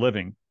doing this for a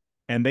living,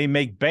 and they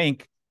make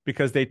bank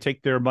because they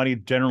take their money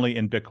generally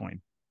in Bitcoin.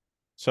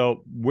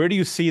 So where do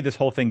you see this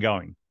whole thing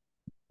going?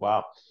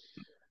 Wow.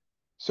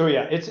 So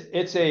yeah,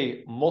 it's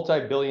a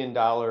multi-billion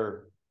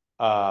dollar,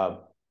 I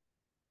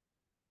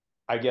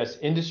guess,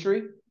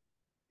 industry,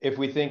 if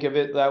we think of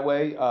it that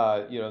way.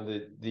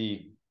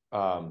 The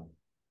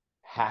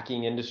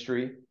hacking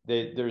industry.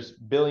 There's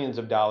billions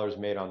of dollars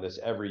made on this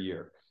every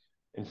year.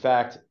 In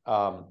fact,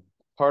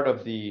 part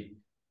of the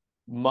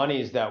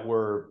monies that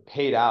were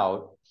paid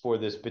out for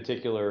this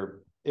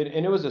particular,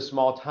 and it was a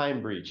small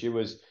time breach.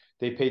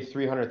 They paid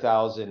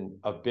 300,000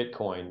 of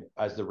Bitcoin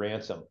as the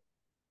ransom.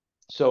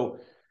 So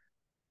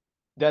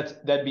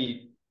that'd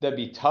be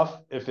tough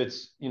if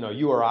it's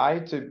you or I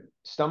to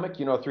stomach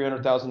a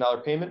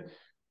 $300,000 payment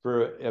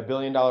for a $1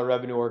 billion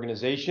revenue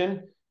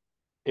organization.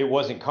 It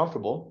wasn't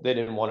comfortable. They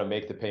didn't want to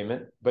make the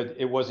payment, but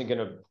it wasn't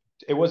gonna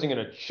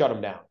shut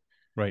them down.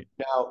 Right.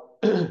 Now,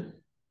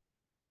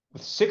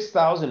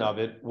 6,000 of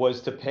it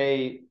was to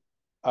pay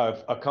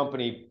a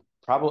company.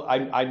 Probably,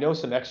 I know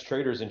some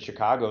ex-traders in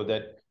Chicago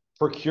that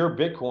procure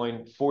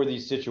Bitcoin for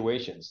these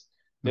situations.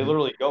 They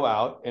literally go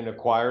out and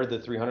acquire the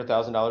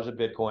 $300,000 of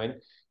Bitcoin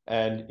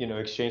and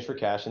exchange for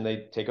cash, and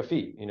they take a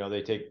fee.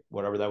 They take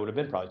whatever that would have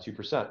been, probably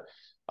 2%,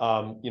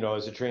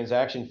 as a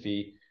transaction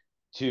fee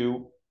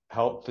to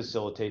help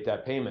facilitate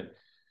that payment.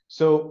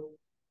 So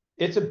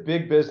it's a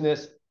big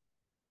business.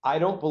 I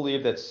don't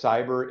believe that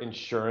cyber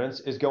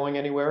insurance is going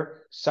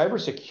anywhere.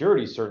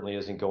 Cybersecurity certainly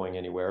isn't going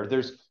anywhere.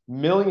 There's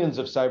millions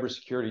of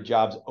cybersecurity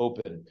jobs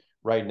open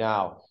right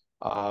now.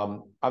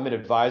 I'm an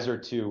advisor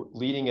to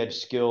Leading Edge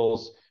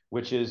Skills,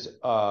 which is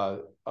a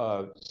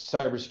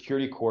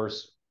cybersecurity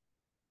course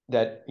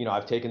that,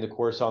 I've taken the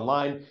course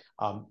online.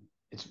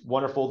 It's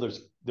wonderful.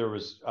 There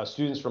was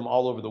students from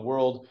all over the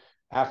world,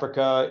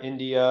 Africa,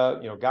 India,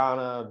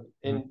 Ghana,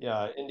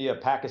 India,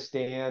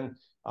 Pakistan,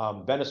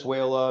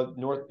 Venezuela,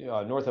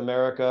 North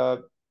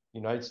America,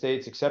 United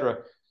States, etc.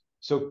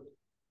 So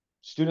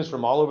students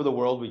from all over the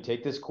world, we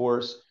take this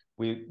course,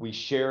 we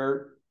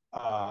share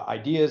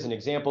ideas and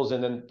examples,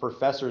 and then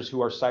professors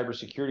who are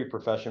cybersecurity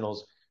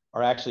professionals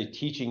are actually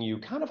teaching you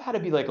kind of how to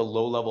be like a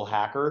low-level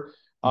hacker,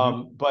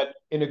 but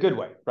in a good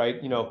way,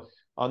 right?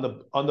 On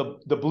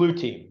the blue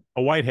team.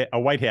 A white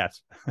hat.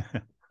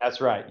 That's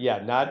right.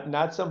 Yeah,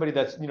 not somebody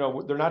that's,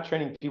 they're not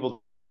training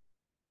people.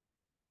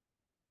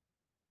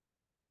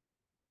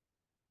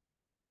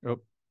 Oh,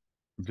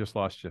 I've just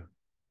lost you.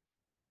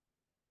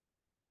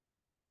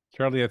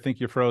 Charlie, I think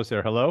you froze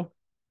there. Hello?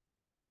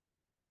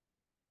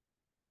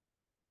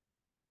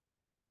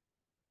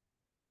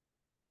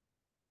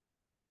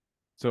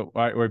 So,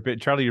 all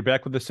right, Charlie, you're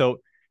back with us. So,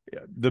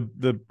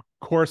 the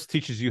course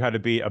teaches you how to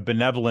be a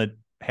benevolent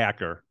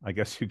hacker, I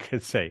guess you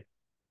could say.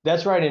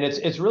 That's right, and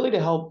it's really to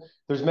help.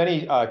 There's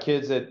many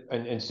kids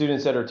and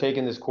students that are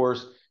taking this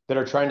course that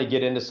are trying to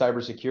get into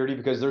cybersecurity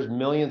because there's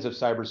millions of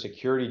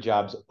cybersecurity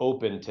jobs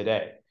open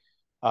today.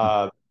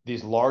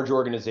 These large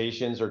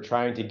organizations are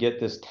trying to get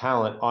this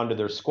talent onto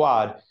their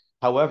squad.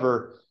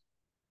 However,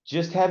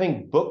 just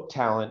having book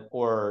talent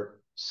or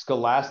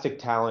scholastic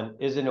talent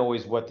isn't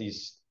always what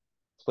these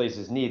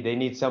places need. They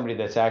need somebody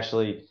that's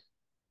actually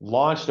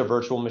launched a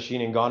virtual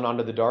machine and gone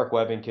onto the dark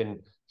web and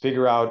can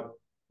figure out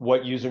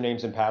what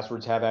usernames and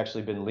passwords have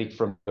actually been leaked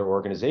from their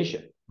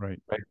organization. Right.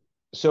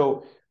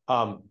 So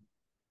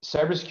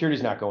cybersecurity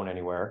is not going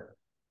anywhere.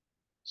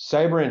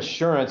 Cyber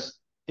insurance,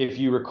 if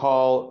you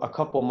recall, a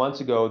couple months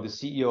ago, the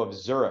CEO of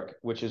Zurich,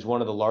 which is one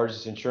of the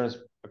largest insurance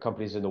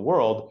companies in the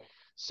world,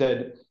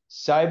 said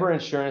cyber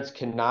insurance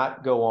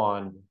cannot go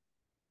on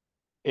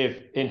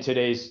if in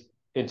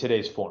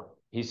today's form.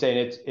 He's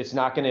saying it's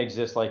not going to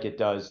exist like it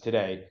does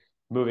today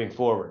moving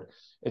forward.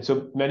 And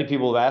so many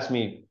people have asked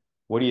me,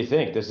 what do you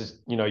think? This is,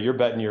 you're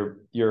betting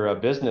your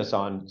business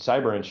on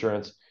cyber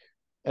insurance.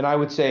 And I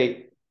would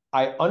say,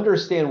 I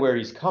understand where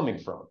he's coming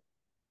from.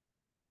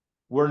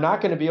 We're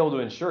not going to be able to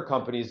insure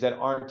companies that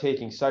aren't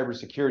taking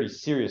cybersecurity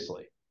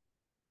seriously.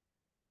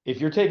 If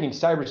you're taking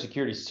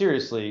cybersecurity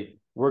seriously,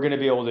 we're going to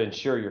be able to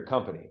insure your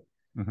company.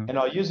 And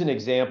I'll use an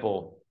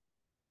example.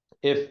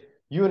 If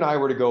you and I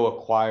were to go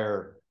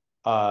acquire,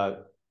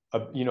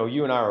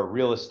 you and I are a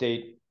real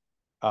estate,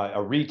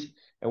 a REIT,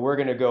 and we're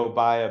going to go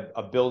buy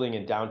a building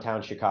in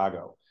downtown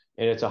Chicago,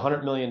 and it's a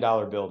 $100 million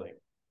building.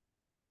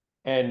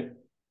 And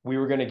we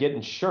were going to get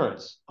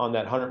insurance on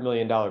that $100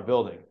 million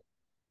building.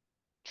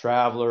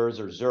 Travelers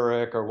or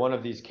Zurich or one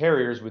of these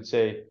carriers would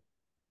say,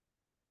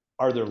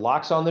 are there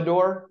locks on the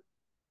door?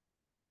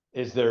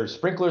 Is there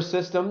sprinkler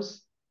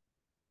systems?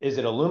 Is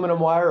it aluminum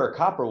wire or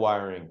copper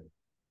wiring?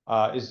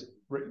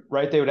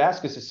 Right? They would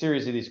ask us a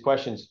series of these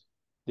questions.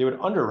 They would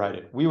underwrite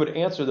it. We would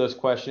answer those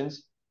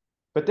questions,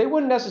 but they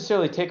wouldn't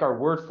necessarily take our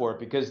word for it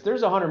because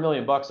there's $100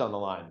 million on the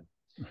line.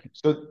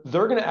 So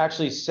they're going to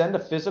actually send a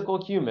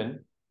physical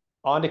human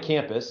onto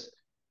campus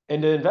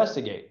and to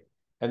investigate.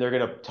 And they're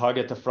going to tug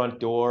at the front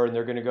door and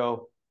they're going to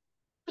go,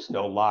 there's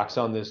no locks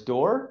on this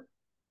door.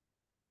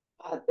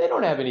 They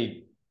don't have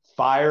any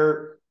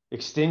fire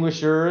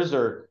extinguishers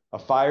or a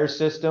fire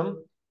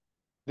system.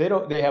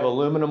 They have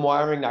aluminum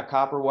wiring, not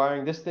copper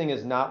wiring. This thing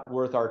is not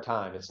worth our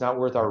time. It's not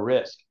worth our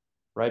risk,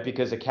 right?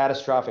 Because a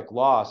catastrophic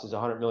loss is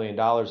 $100 million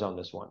on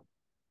this one.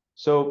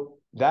 So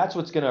that's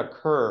what's going to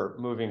occur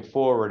moving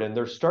forward. And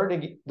they're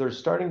starting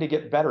to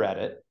get better at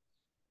it,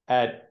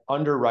 at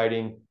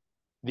underwriting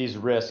these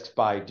risks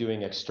by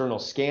doing external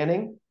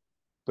scanning,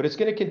 but it's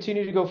going to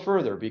continue to go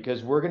further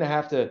because we're going to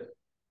have to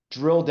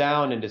drill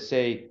down and to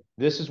say,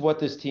 this is what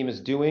this team is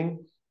doing.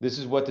 This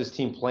is what this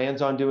team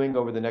plans on doing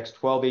over the next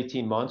 12,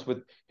 18 months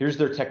here's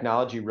their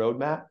technology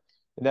roadmap.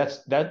 And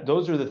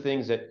those are the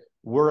things that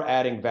we're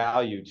adding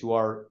value to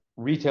our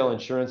retail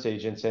insurance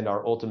agents and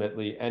our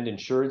ultimately end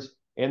insureds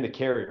and the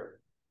carrier.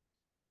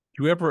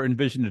 Do you ever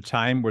envision a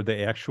time where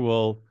the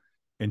actual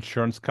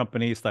insurance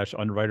company /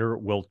 underwriter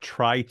will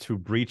try to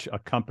breach a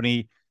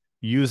company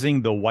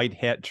using the white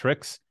hat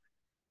tricks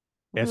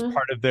as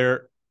part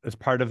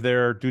of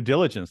their due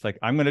diligence? Like,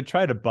 I'm going to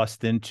try to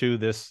bust into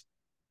this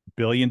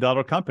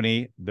billion-dollar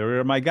company.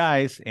 They're my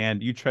guys,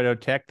 and you try to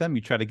attack them.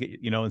 You try to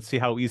get, and see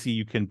how easy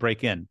you can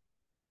break in.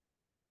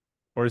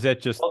 Or is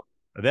that just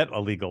that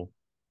illegal?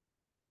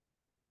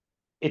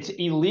 It's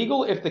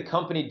illegal if the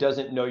company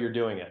doesn't know you're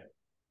doing it.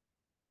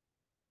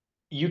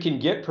 You can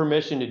get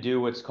permission to do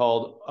what's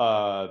called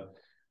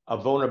a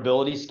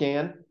vulnerability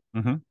scan,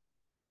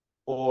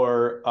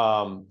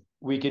 or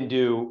we can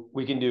do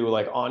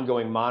like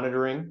ongoing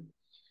monitoring.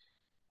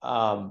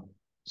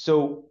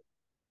 So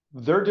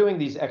they're doing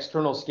these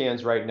external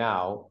scans right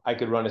now. I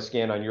could run a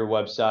scan on your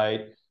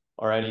website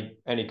or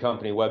any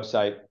company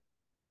website,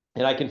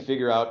 and I can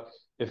figure out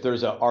if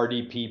there's a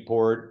RDP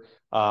port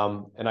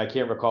And I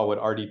can't recall what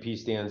RDP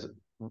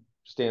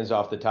stands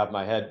off the top of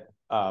my head,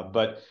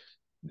 but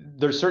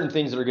there's certain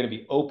things that are going to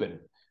be open.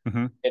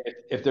 Mm-hmm. And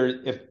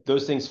if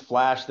those things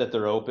flash that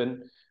they're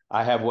open,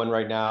 I have one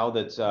right now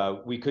that's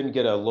we couldn't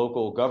get a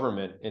local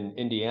government in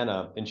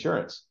Indiana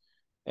insurance,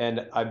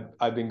 and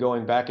I've been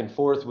going back and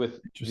forth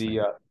with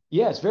the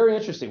yeah, it's very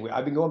interesting.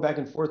 I've been going back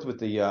and forth with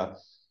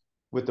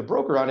the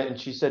broker on it, and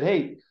she said,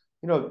 hey,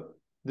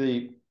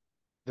 the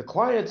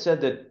client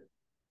said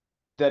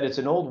that it's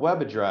an old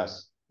web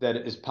address that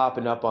is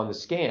popping up on the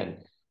scan,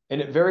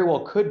 and it very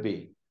well could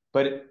be,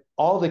 but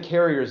all the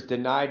carriers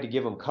denied to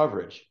give them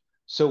coverage.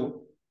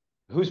 So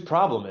whose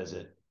problem is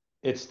it?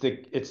 It's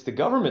the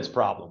government's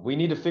problem. We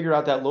need to figure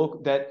out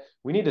that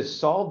we need to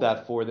solve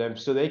that for them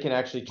so they can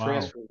actually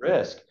transfer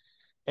risk.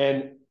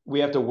 And we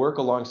have to work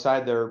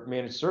alongside their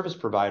managed service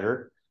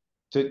provider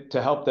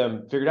to help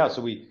them figure it out.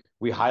 So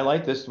we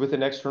highlight this with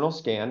an external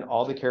scan.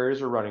 All the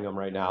carriers are running them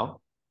right now.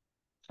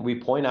 We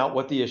point out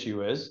what the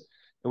issue is,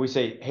 and we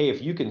say, hey,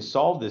 if you can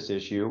solve this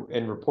issue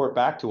and report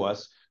back to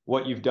us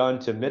what you've done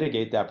to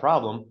mitigate that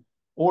problem,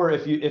 or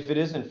if it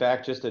is in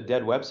fact just a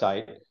dead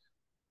website,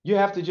 you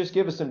have to just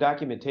give us some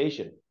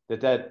documentation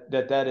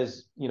that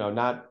is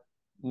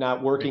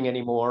not working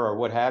anymore or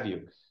what have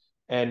you.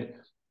 And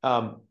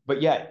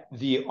but yet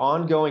the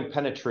ongoing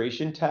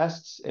penetration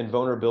tests and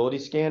vulnerability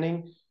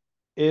scanning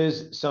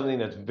is something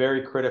that's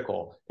very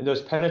critical. And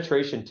those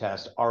penetration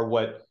tests are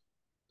what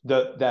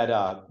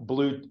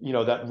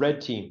that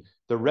red team.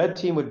 The red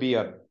team would be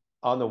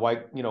on the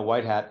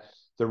white hat.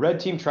 The red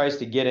team tries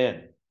to get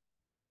in.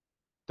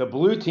 The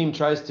blue team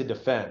tries to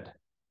defend.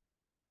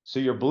 So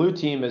your blue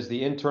team is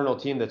the internal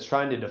team that's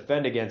trying to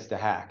defend against a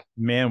hack.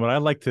 Man, would I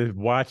like to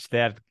watch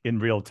that in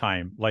real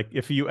time? Like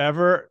if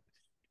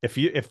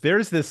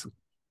there's this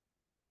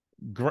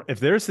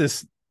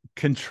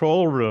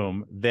control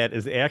room that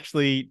is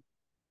actually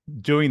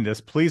doing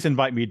this, please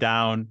invite me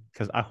down,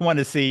 because I want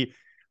to see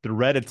the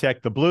red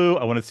attack the blue.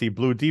 I want to see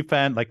blue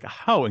defend. Like,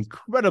 how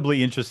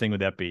incredibly interesting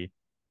would that be?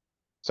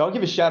 So I'll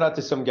give a shout out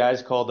to some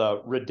guys called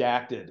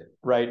Redacted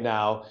right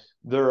now.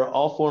 They're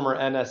all former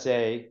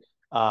NSA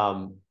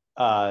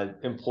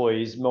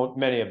employees,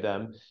 many of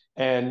them.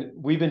 And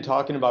we've been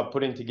talking about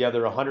putting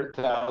together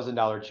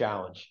 $100,000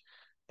 challenge.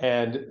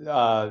 And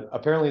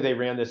apparently they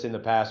ran this in the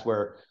past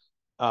where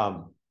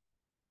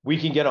we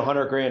can get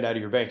 100 grand out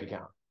of your bank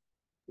account,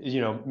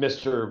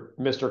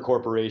 Mr.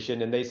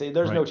 Corporation. And they say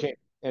there's no chance.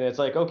 And it's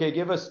like, okay,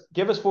 give us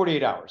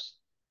 48 hours.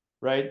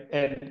 Right.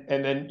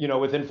 And then,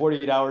 within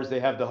 48 hours, they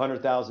have the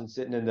 100,000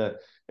 sitting in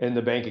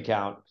the bank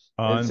account.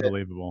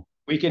 Unbelievable.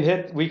 We can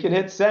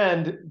hit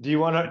send. Do you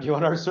want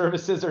our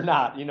services or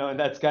not? And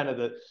that's kind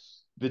of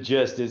the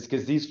gist, is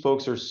because these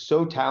folks are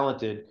so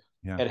talented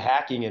at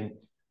hacking.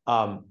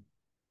 And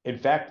in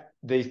fact,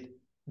 they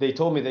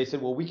told me, they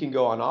said, well, we can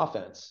go on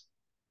offense.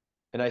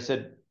 And I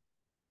said,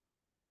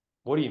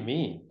 what do you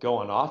mean go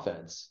on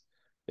offense?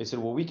 They said,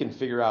 well, we can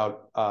figure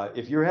out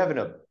if you're having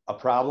a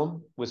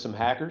problem with some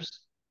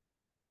hackers,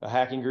 a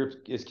hacking group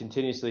is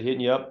continuously hitting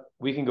you up,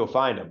 we can go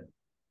find them.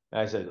 And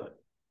I said,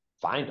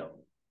 find them.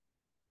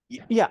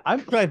 Yeah,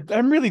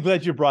 I'm really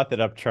glad you brought that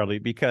up, Charlie,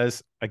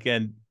 because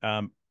again,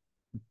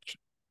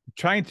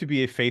 trying to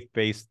be a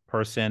faith-based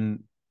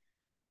person,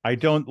 I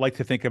don't like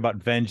to think about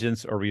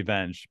vengeance or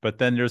revenge. But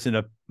then there's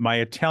my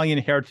Italian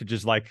heritage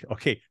is like,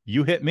 okay,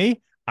 you hit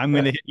me, I'm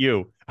going to hit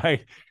you.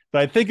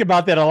 I think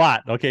about that a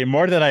lot. Okay,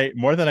 more than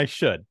I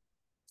should.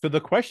 So the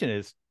question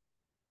is,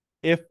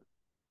 if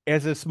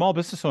as a small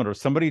business owner,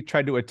 somebody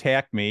tried to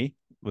attack me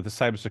with a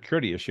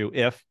cybersecurity issue,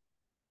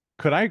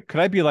 could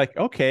I be like,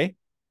 okay,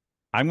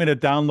 I'm going to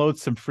download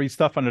some free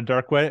stuff on the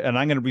dark web, and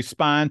I'm going to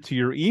respond to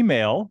your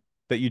email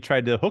that you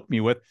tried to hook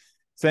me with,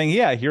 saying,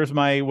 yeah, here's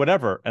my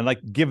whatever, and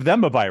like give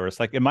them a virus.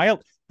 Like, am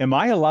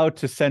I allowed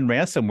to send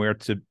ransomware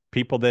to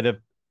people that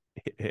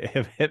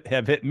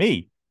have hit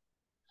me?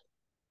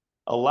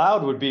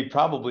 Allowed would be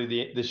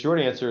probably the short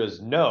answer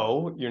is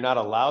no. You're not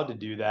allowed to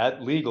do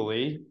that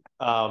legally,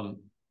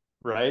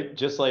 right?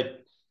 Just like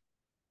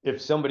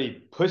if somebody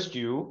pushed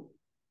you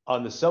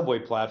on the subway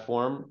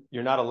platform,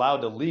 you're not allowed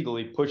to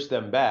legally push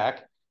them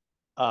back.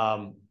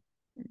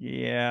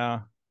 Yeah,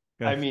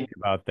 I mean,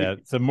 about that.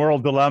 It's a moral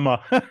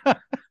dilemma.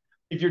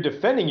 If you're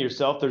defending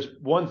yourself, there's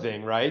one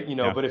thing, right?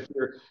 But if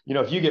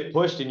if you get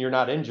pushed and you're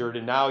not injured,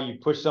 and now you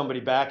push somebody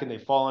back and they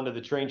fall onto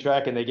the train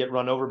track and they get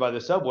run over by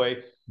the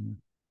subway,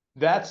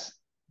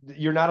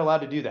 you're not allowed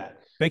to do that.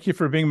 Thank you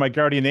for being my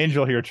guardian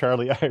angel here,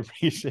 Charlie. I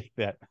appreciate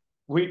that.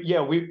 We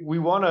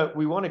want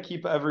to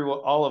keep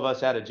all of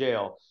us out of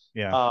jail.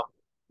 Yeah.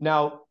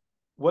 Now,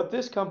 what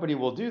this company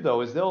will do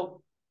though is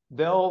they'll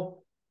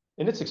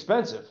and it's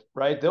expensive,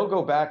 right? They'll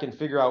go back and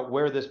figure out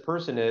where this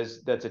person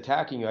is that's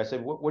attacking you. I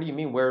said, what do you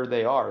mean where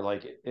they are?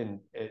 Like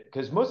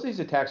because most of these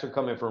attacks are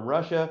coming from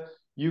Russia,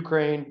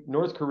 Ukraine,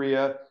 North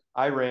Korea,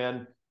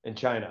 Iran, and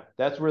China.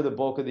 That's where the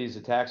bulk of these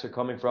attacks are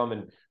coming from.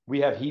 And we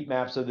have heat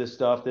maps of this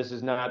stuff. This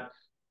is not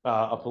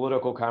a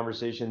political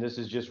conversation. This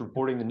is just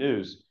reporting the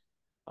news.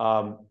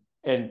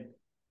 And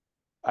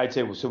I'd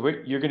say, well, so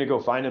you're going to go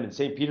find them in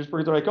St.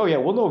 Petersburg? They're like, oh yeah,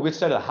 we'll know which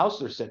side of the house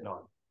they're sitting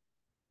on.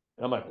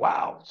 And I'm like,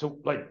 wow. So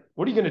like,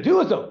 what are you going to do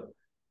with them?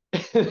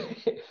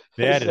 They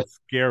That said, is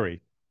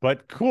scary,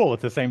 but cool at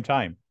the same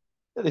time.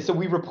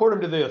 we report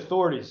them to the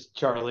authorities,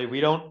 Charlie.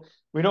 We don't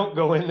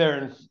go in there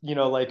and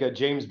like a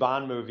James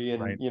Bond movie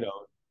and Right.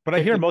 But I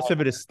kick hear the most guy.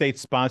 of it is state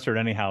sponsored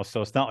anyhow,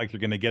 so it's not like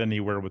you're going to get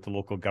anywhere with the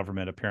local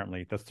government.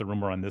 Apparently, that's the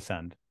rumor on this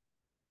end.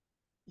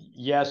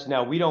 Yes.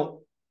 Now we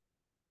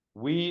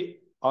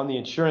on the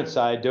insurance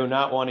side do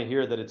not want to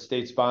hear that it's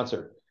state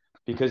sponsored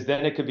because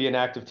then it could be an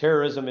act of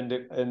terrorism and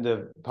the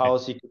Okay.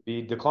 policy could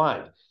be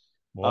declined.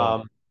 Whoa.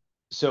 Um,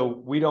 so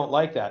we don't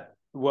like that.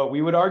 What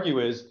we would argue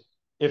is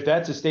if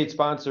that's a state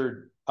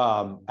sponsored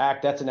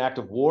act, that's an act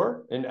of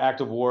war. An act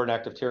of war, an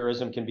act of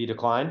terrorism can be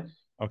declined.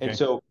 And Okay.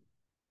 so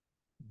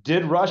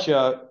did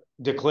Russia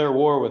declare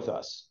war with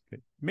us?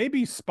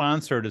 Maybe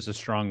sponsored is a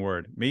strong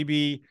word.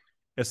 Maybe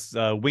it's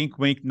wink,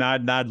 wink,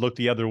 nod, nod, look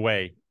the other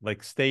way.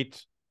 Like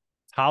state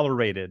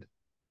tolerated,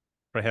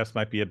 perhaps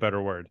might be a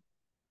better word.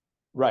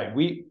 Right.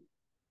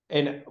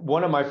 And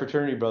one of my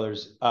fraternity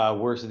brothers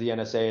works at the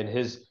NSA, and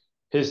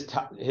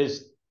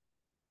his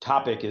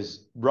topic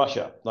is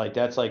Russia. Like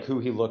that's like who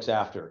he looks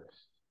after.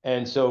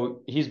 And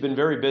so he's been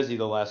very busy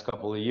the last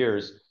couple of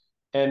years.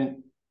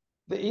 And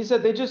he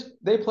said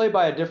they play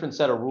by a different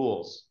set of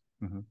rules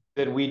Mm-hmm.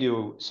 than we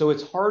do. So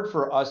it's hard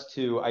for us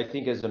to, I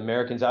think, as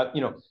Americans. I'm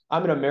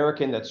an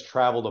American that's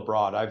traveled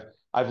abroad.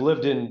 I've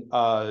lived in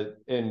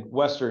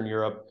Western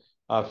Europe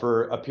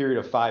for a period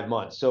of 5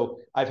 months. So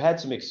I've had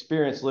some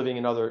experience living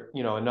in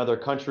another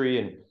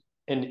country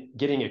and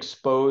getting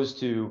exposed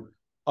to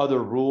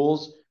other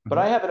rules. But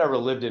Mm-hmm. I haven't ever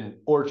lived in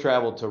or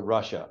traveled to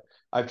Russia.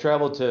 I've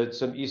traveled to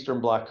some Eastern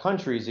Bloc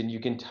countries, and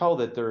you can tell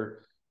that they're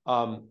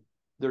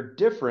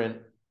different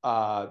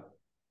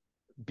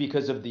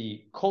because of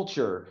the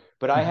culture.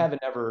 But Mm-hmm.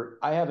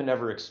 I haven't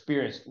ever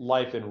experienced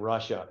life in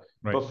Russia.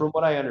 Right. But from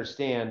what I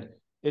understand,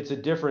 it's a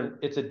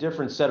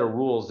different set of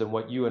rules than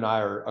what you and I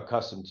are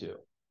accustomed to.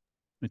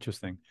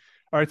 Interesting.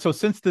 All right. So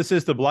since this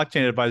is the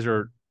Blockchain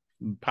Advisor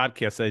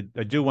podcast,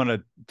 I do want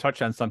to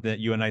touch on something that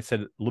you and I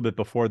said a little bit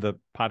before the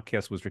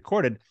podcast was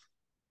recorded,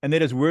 and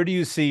that is, where do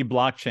you see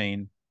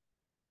blockchain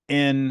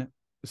in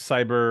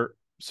cyber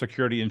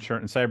security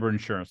insurance and cyber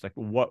insurance? Like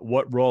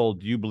what role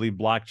do you believe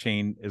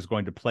blockchain is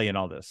going to play in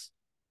all this?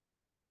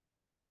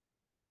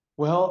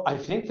 Well, I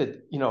think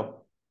that,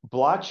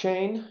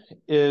 blockchain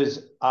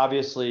is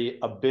obviously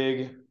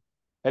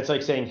it's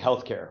like saying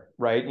healthcare,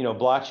 right?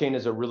 Blockchain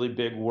is a really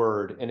big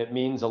word and it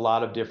means a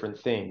lot of different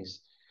things.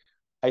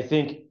 I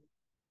think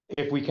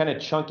if we kind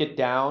of chunk it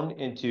down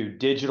into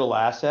digital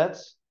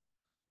assets,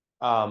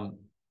 um,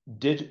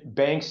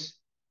 banks,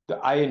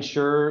 I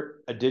insure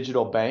a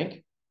digital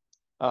bank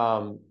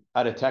out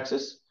of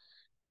Texas.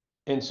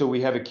 And so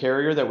we have a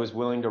carrier that was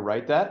willing to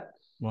write that.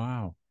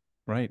 Wow.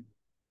 Right.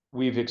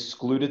 We've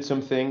excluded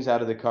some things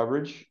out of the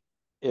coverage.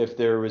 If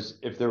there was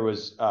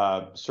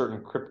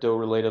certain crypto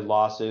related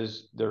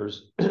losses,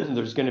 there's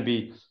there's going to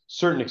be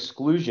certain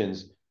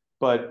exclusions.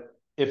 But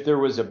if there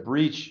was a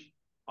breach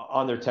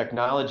on their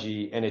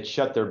technology and it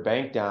shut their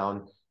bank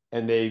down,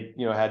 and they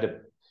had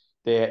to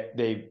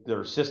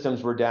their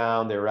systems were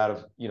down, they were out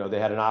of they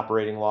had an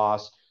operating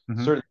loss.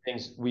 Mm-hmm. Certain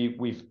things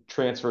we've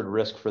transferred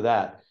risk for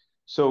that.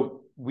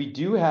 So we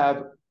do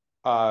have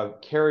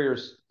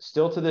carriers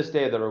still to this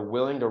day that are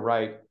willing to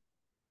write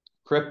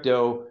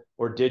crypto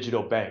or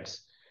digital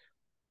banks.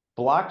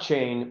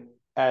 Blockchain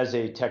as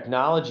a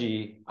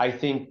technology, I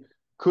think,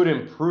 could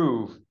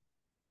improve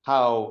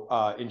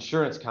how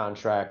insurance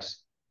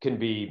contracts can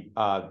be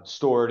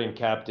stored and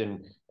kept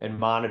and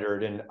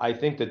monitored. And I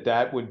think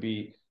that would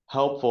be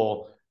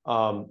helpful.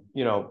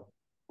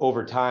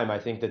 Over time, I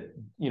think that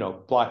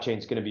blockchain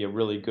is going to be a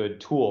really good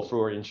tool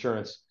for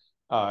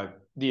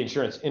the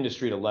insurance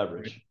industry to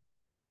leverage.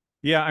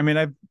 Yeah. I mean,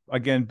 I've,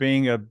 again,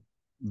 being a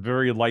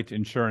very light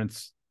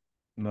insurance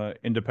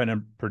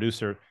independent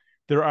producer,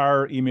 there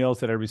are emails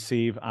that I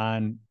receive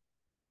on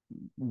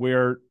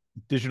where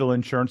digital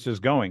insurance is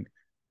going,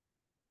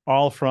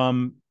 all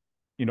from,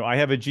 I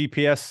have a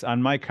GPS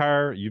on my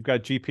car, you've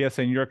got GPS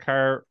on your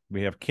car,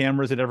 we have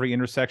cameras at every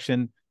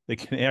intersection. They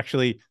can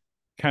actually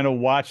kind of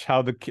watch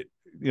how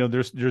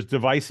there's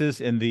devices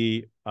in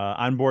the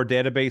onboard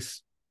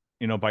database,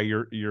 by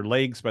your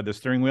legs, by the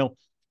steering wheel.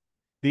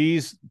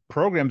 These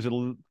programs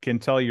can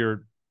tell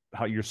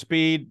how your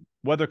speed,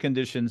 weather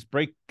conditions,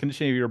 brake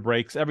conditioning of your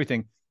brakes,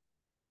 everything.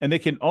 And they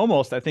can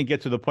almost, I think,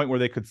 get to the point where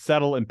they could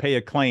settle and pay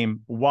a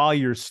claim while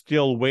you're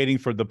still waiting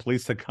for the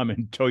police to come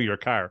and tow your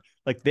car.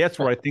 Like that's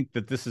where I think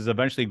that this is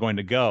eventually going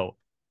to go.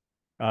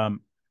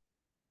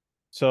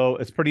 So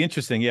it's pretty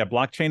interesting. Yeah,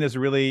 blockchain is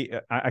really,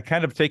 I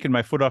kind of taken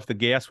my foot off the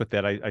gas with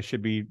that. I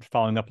should be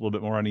following up a little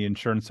bit more on the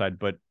insurance side,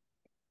 but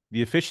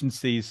the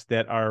efficiencies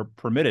that are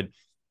permitted.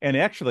 And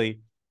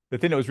actually, the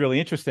thing that was really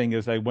interesting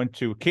is I went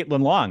to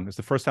Caitlin Long. It's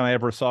the first time I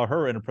ever saw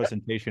her in a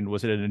presentation.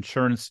 Was at an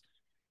insurance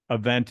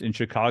event in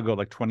Chicago,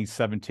 like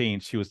 2017.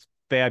 She was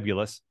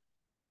fabulous.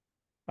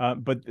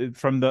 But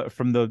from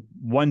the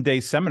 1 day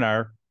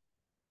seminar,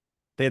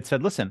 they had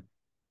said, listen,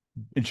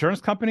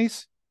 Insurance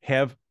companies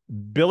have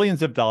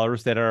billions of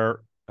dollars that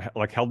are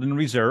like held in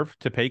reserve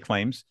to pay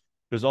claims.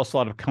 There's also a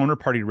lot of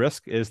counterparty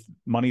risk as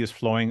money is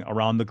flowing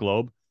around the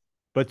globe.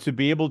 But to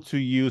be able to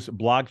use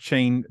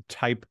blockchain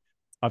type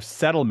of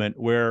settlement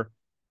where,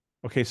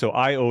 okay, so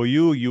I owe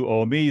you, you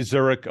owe me,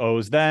 Zurich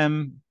owes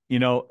them,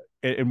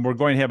 and we're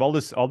going to have all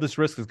this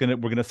risk we're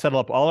going to settle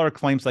up all our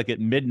claims like at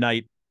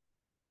midnight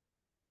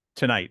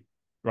tonight,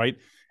 right?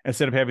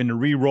 Instead of having to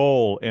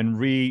re-roll and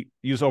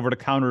use over the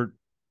counter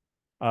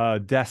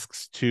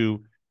desks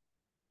to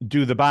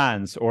do the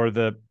bonds or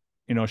the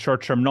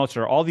short-term notes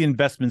or all the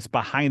investments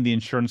behind the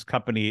insurance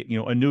company,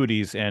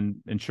 annuities and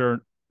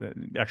insurance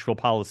actual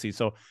policy.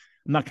 So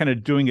I'm not kind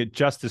of doing it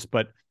justice,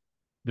 but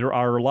there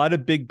are a lot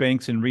of big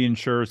banks and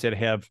reinsurers that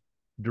have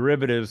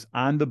derivatives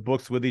on the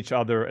books with each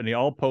other, and they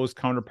all pose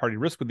counterparty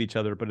risk with each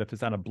other. But if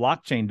it's on a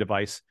blockchain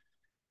device,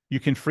 you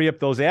can free up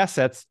those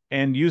assets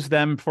and use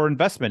them for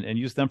investment and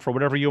use them for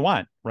whatever you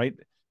want, right?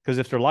 Because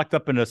if they're locked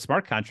up in a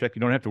smart contract, you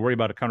don't have to worry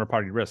about a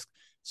counterparty risk.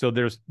 So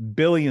there's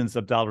billions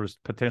of dollars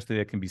potentially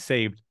that can be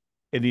saved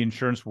in the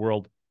insurance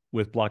world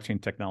with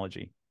blockchain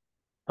technology.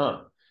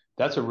 Huh.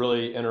 That's a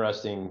really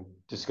interesting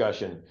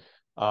discussion.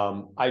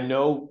 I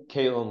know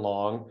Caitlin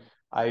Long.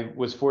 I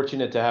was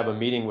fortunate to have a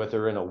meeting with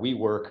her in a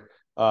WeWork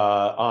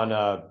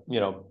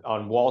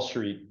on Wall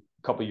Street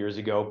a couple years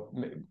ago.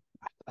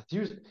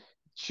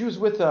 She was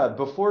with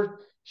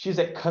before. She's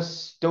at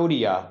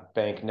Custodia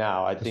Bank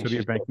now. I think Custodia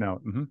she's Bank now.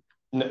 Mm-hmm.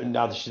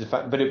 now that she's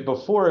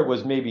before it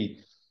was maybe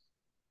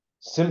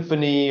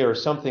Symphony or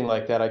something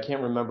like that. I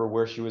can't remember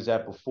where she was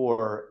at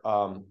before.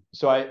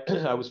 So I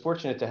I was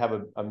fortunate to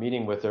have a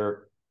meeting with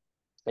her,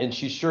 and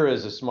she sure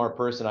is a smart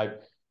person.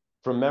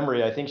 From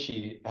memory, I think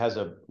she has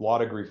a law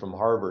degree from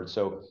Harvard,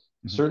 so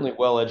certainly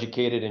well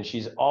educated, and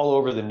she's all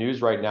over the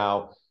news right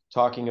now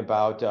talking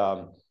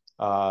about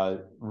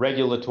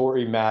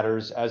regulatory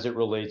matters as it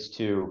relates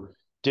to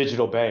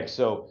digital banks.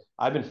 So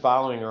I've been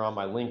following her on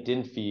my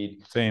LinkedIn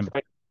feed. Same.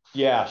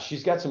 Yeah,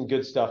 she's got some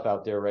good stuff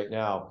out there right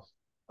now.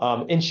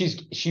 And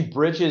she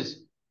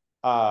bridges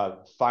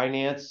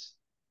finance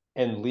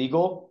and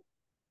legal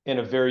in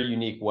a very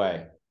unique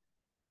way.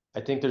 I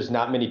think there's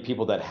not many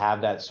people that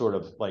have that sort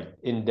of like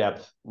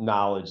in-depth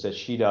knowledge that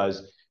she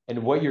does.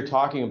 And what you're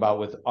talking about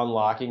with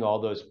unlocking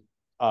all those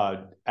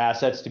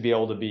assets to be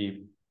able to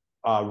be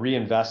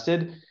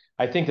reinvested,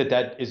 I think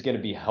that is going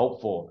to be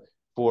helpful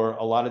for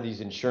a lot of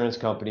these insurance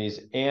companies.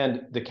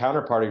 And the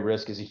counterparty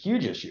risk is a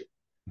huge issue.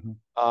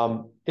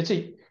 Mm-hmm.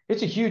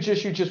 It's a huge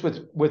issue just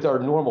with our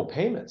normal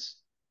payments,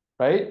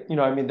 right?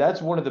 I mean,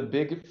 that's one of the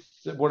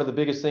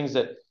biggest things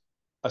that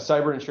a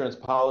cyber insurance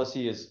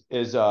policy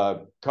is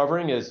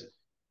covering is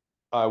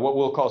what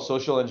we'll call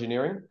social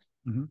engineering.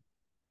 Mm-hmm.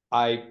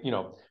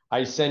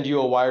 I send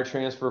you a wire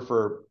transfer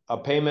for a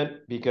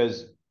payment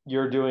because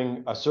you're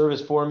doing a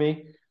service for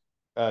me.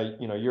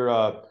 You're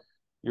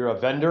a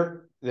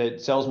vendor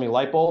that sells me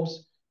light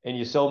bulbs, and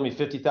you sell me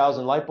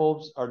 50,000 light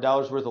bulbs or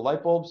dollars worth of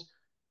light bulbs,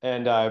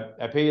 and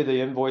I pay you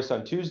the invoice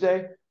on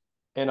Tuesday,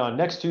 and on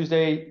next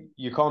Tuesday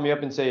you call me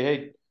up and say,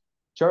 "Hey,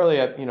 Charlie,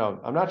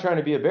 I'm not trying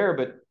to be a bear,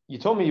 but you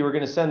told me you were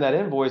going to send that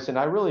invoice, and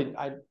I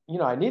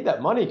need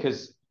that money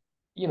because,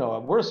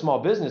 we're a small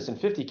business and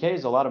 50K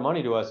is a lot of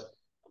money to us."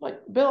 I'm like,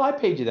 "Bill, I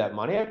paid you that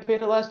money. I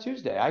paid it last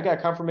Tuesday. I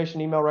got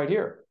confirmation email right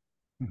here."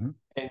 Mm-hmm.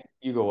 And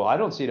you go, "Well, I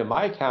don't see it in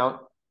my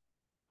account."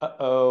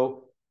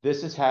 Uh-oh,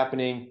 this is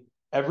happening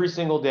every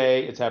single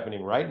day. It's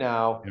happening right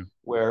now. Yeah.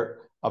 Where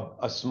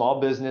a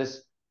small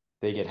business,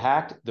 they get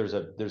hacked. There's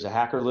a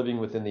hacker living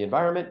within the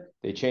environment.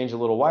 They change a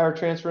little wire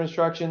transfer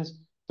instructions.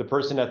 The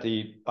person at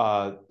the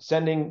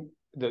sending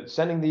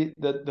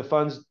the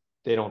funds,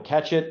 they don't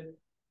catch it.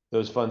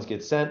 Those funds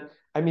get sent.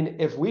 I mean,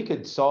 if we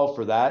could solve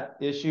for that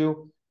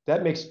issue,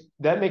 that makes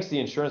the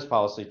insurance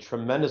policy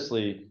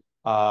tremendously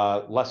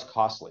less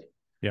costly.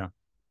 Yeah.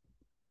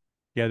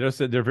 Yeah,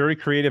 they're very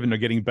creative and they're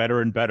getting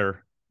better and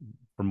better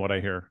from what I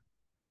hear.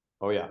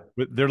 Oh, yeah.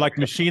 They're like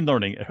machine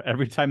learning.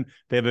 Every time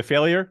they have a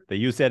failure, they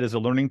use that as a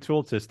learning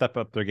tool to step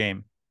up their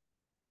game.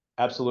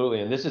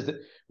 Absolutely. And this is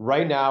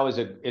right now is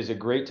a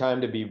great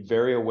time to be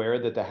very aware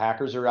that the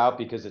hackers are out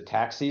because of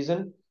tax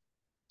season.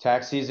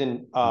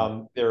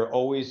 They're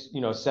always,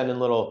 sending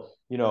little,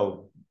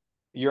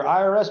 your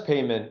IRS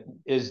payment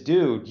is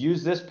due.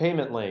 Use this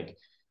payment link.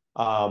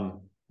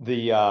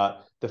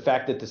 The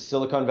fact that the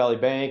Silicon Valley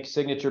Bank,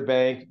 Signature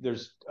Bank,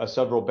 there's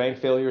several bank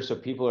failures, so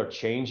people are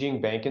changing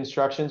bank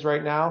instructions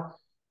right now.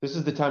 This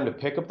is the time to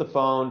pick up the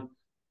phone.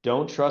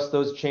 Don't trust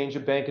those change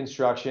of bank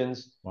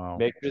instructions. Wow.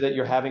 Make sure that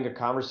you're having a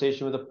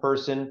conversation with a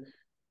person.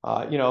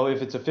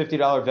 If it's a $50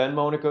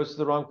 Venmo and it goes to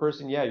the wrong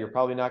person, yeah, you're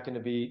probably not going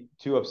to be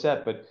too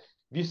upset. But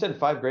if you send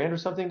 $5,000 or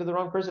something to the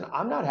wrong person,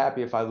 I'm not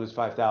happy if I lose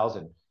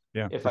 5,000.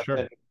 Yeah, if I send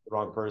it to the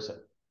wrong person.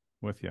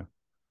 With you.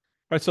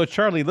 All right, so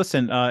Charlie,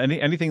 listen.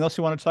 Anything else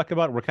you want to talk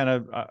about?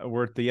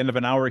 We're at the end of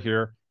an hour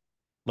here.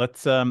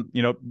 Let's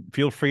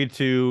feel free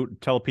to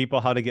tell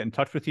people how to get in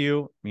touch with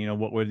you.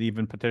 What would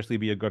even potentially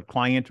be a good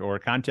client or a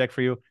contact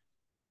for you,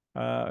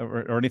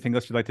 or anything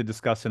else you'd like to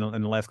discuss in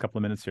the last couple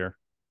of minutes here.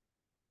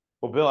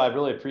 Well, Bill, I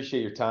really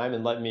appreciate your time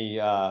and let me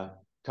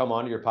come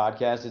on to your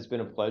podcast. It's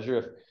been a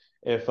pleasure.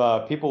 If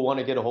people want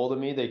to get a hold of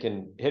me, they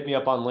can hit me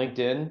up on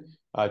LinkedIn,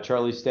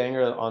 Charlie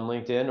Stenger on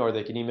LinkedIn, or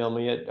they can email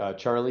me at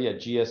Charlie at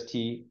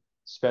GST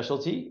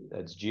Specialty.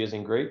 That's G as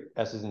in great,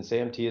 S as in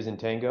Sam, T as in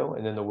Tango,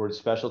 and then the word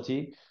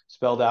specialty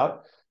spelled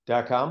out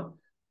 .com.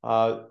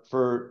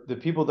 For the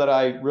people that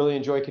I really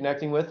enjoy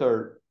connecting with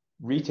are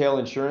retail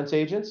insurance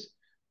agents,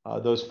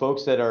 those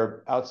folks that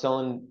are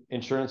outselling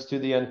insurance to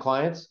the end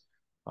clients.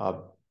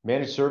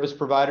 Managed service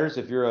providers,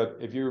 if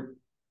you're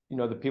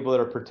the people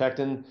that are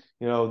protecting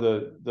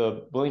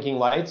the blinking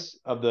lights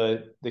of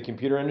the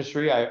computer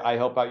industry, I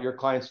help out your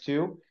clients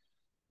too.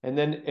 And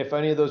then if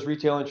any of those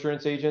retail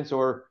insurance agents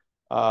or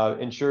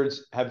insureds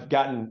have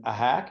gotten a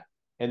hack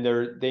and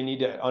they need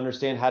to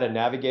understand how to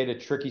navigate a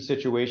tricky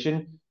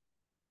situation,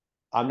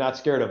 I'm not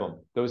scared of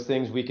them. Those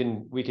things we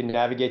can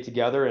navigate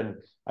together, and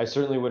I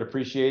certainly would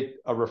appreciate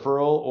a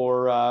referral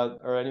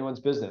or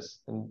anyone's business.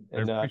 I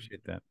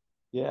appreciate that.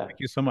 Yeah. Thank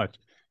you so much.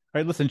 All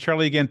right, listen,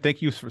 Charlie, again,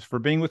 thank you for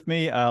being with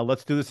me.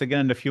 Let's do this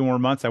again in a few more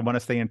months. I want to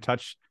stay in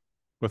touch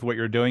with what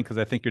you're doing because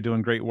I think you're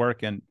doing great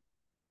work, and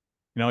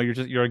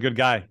you're a good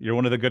guy. You're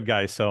one of the good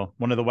guys, so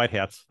one of the white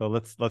hats. So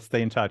let's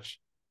stay in touch.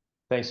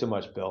 Thanks so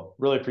much, Bill.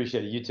 Really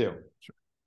appreciate it. You too. Sure.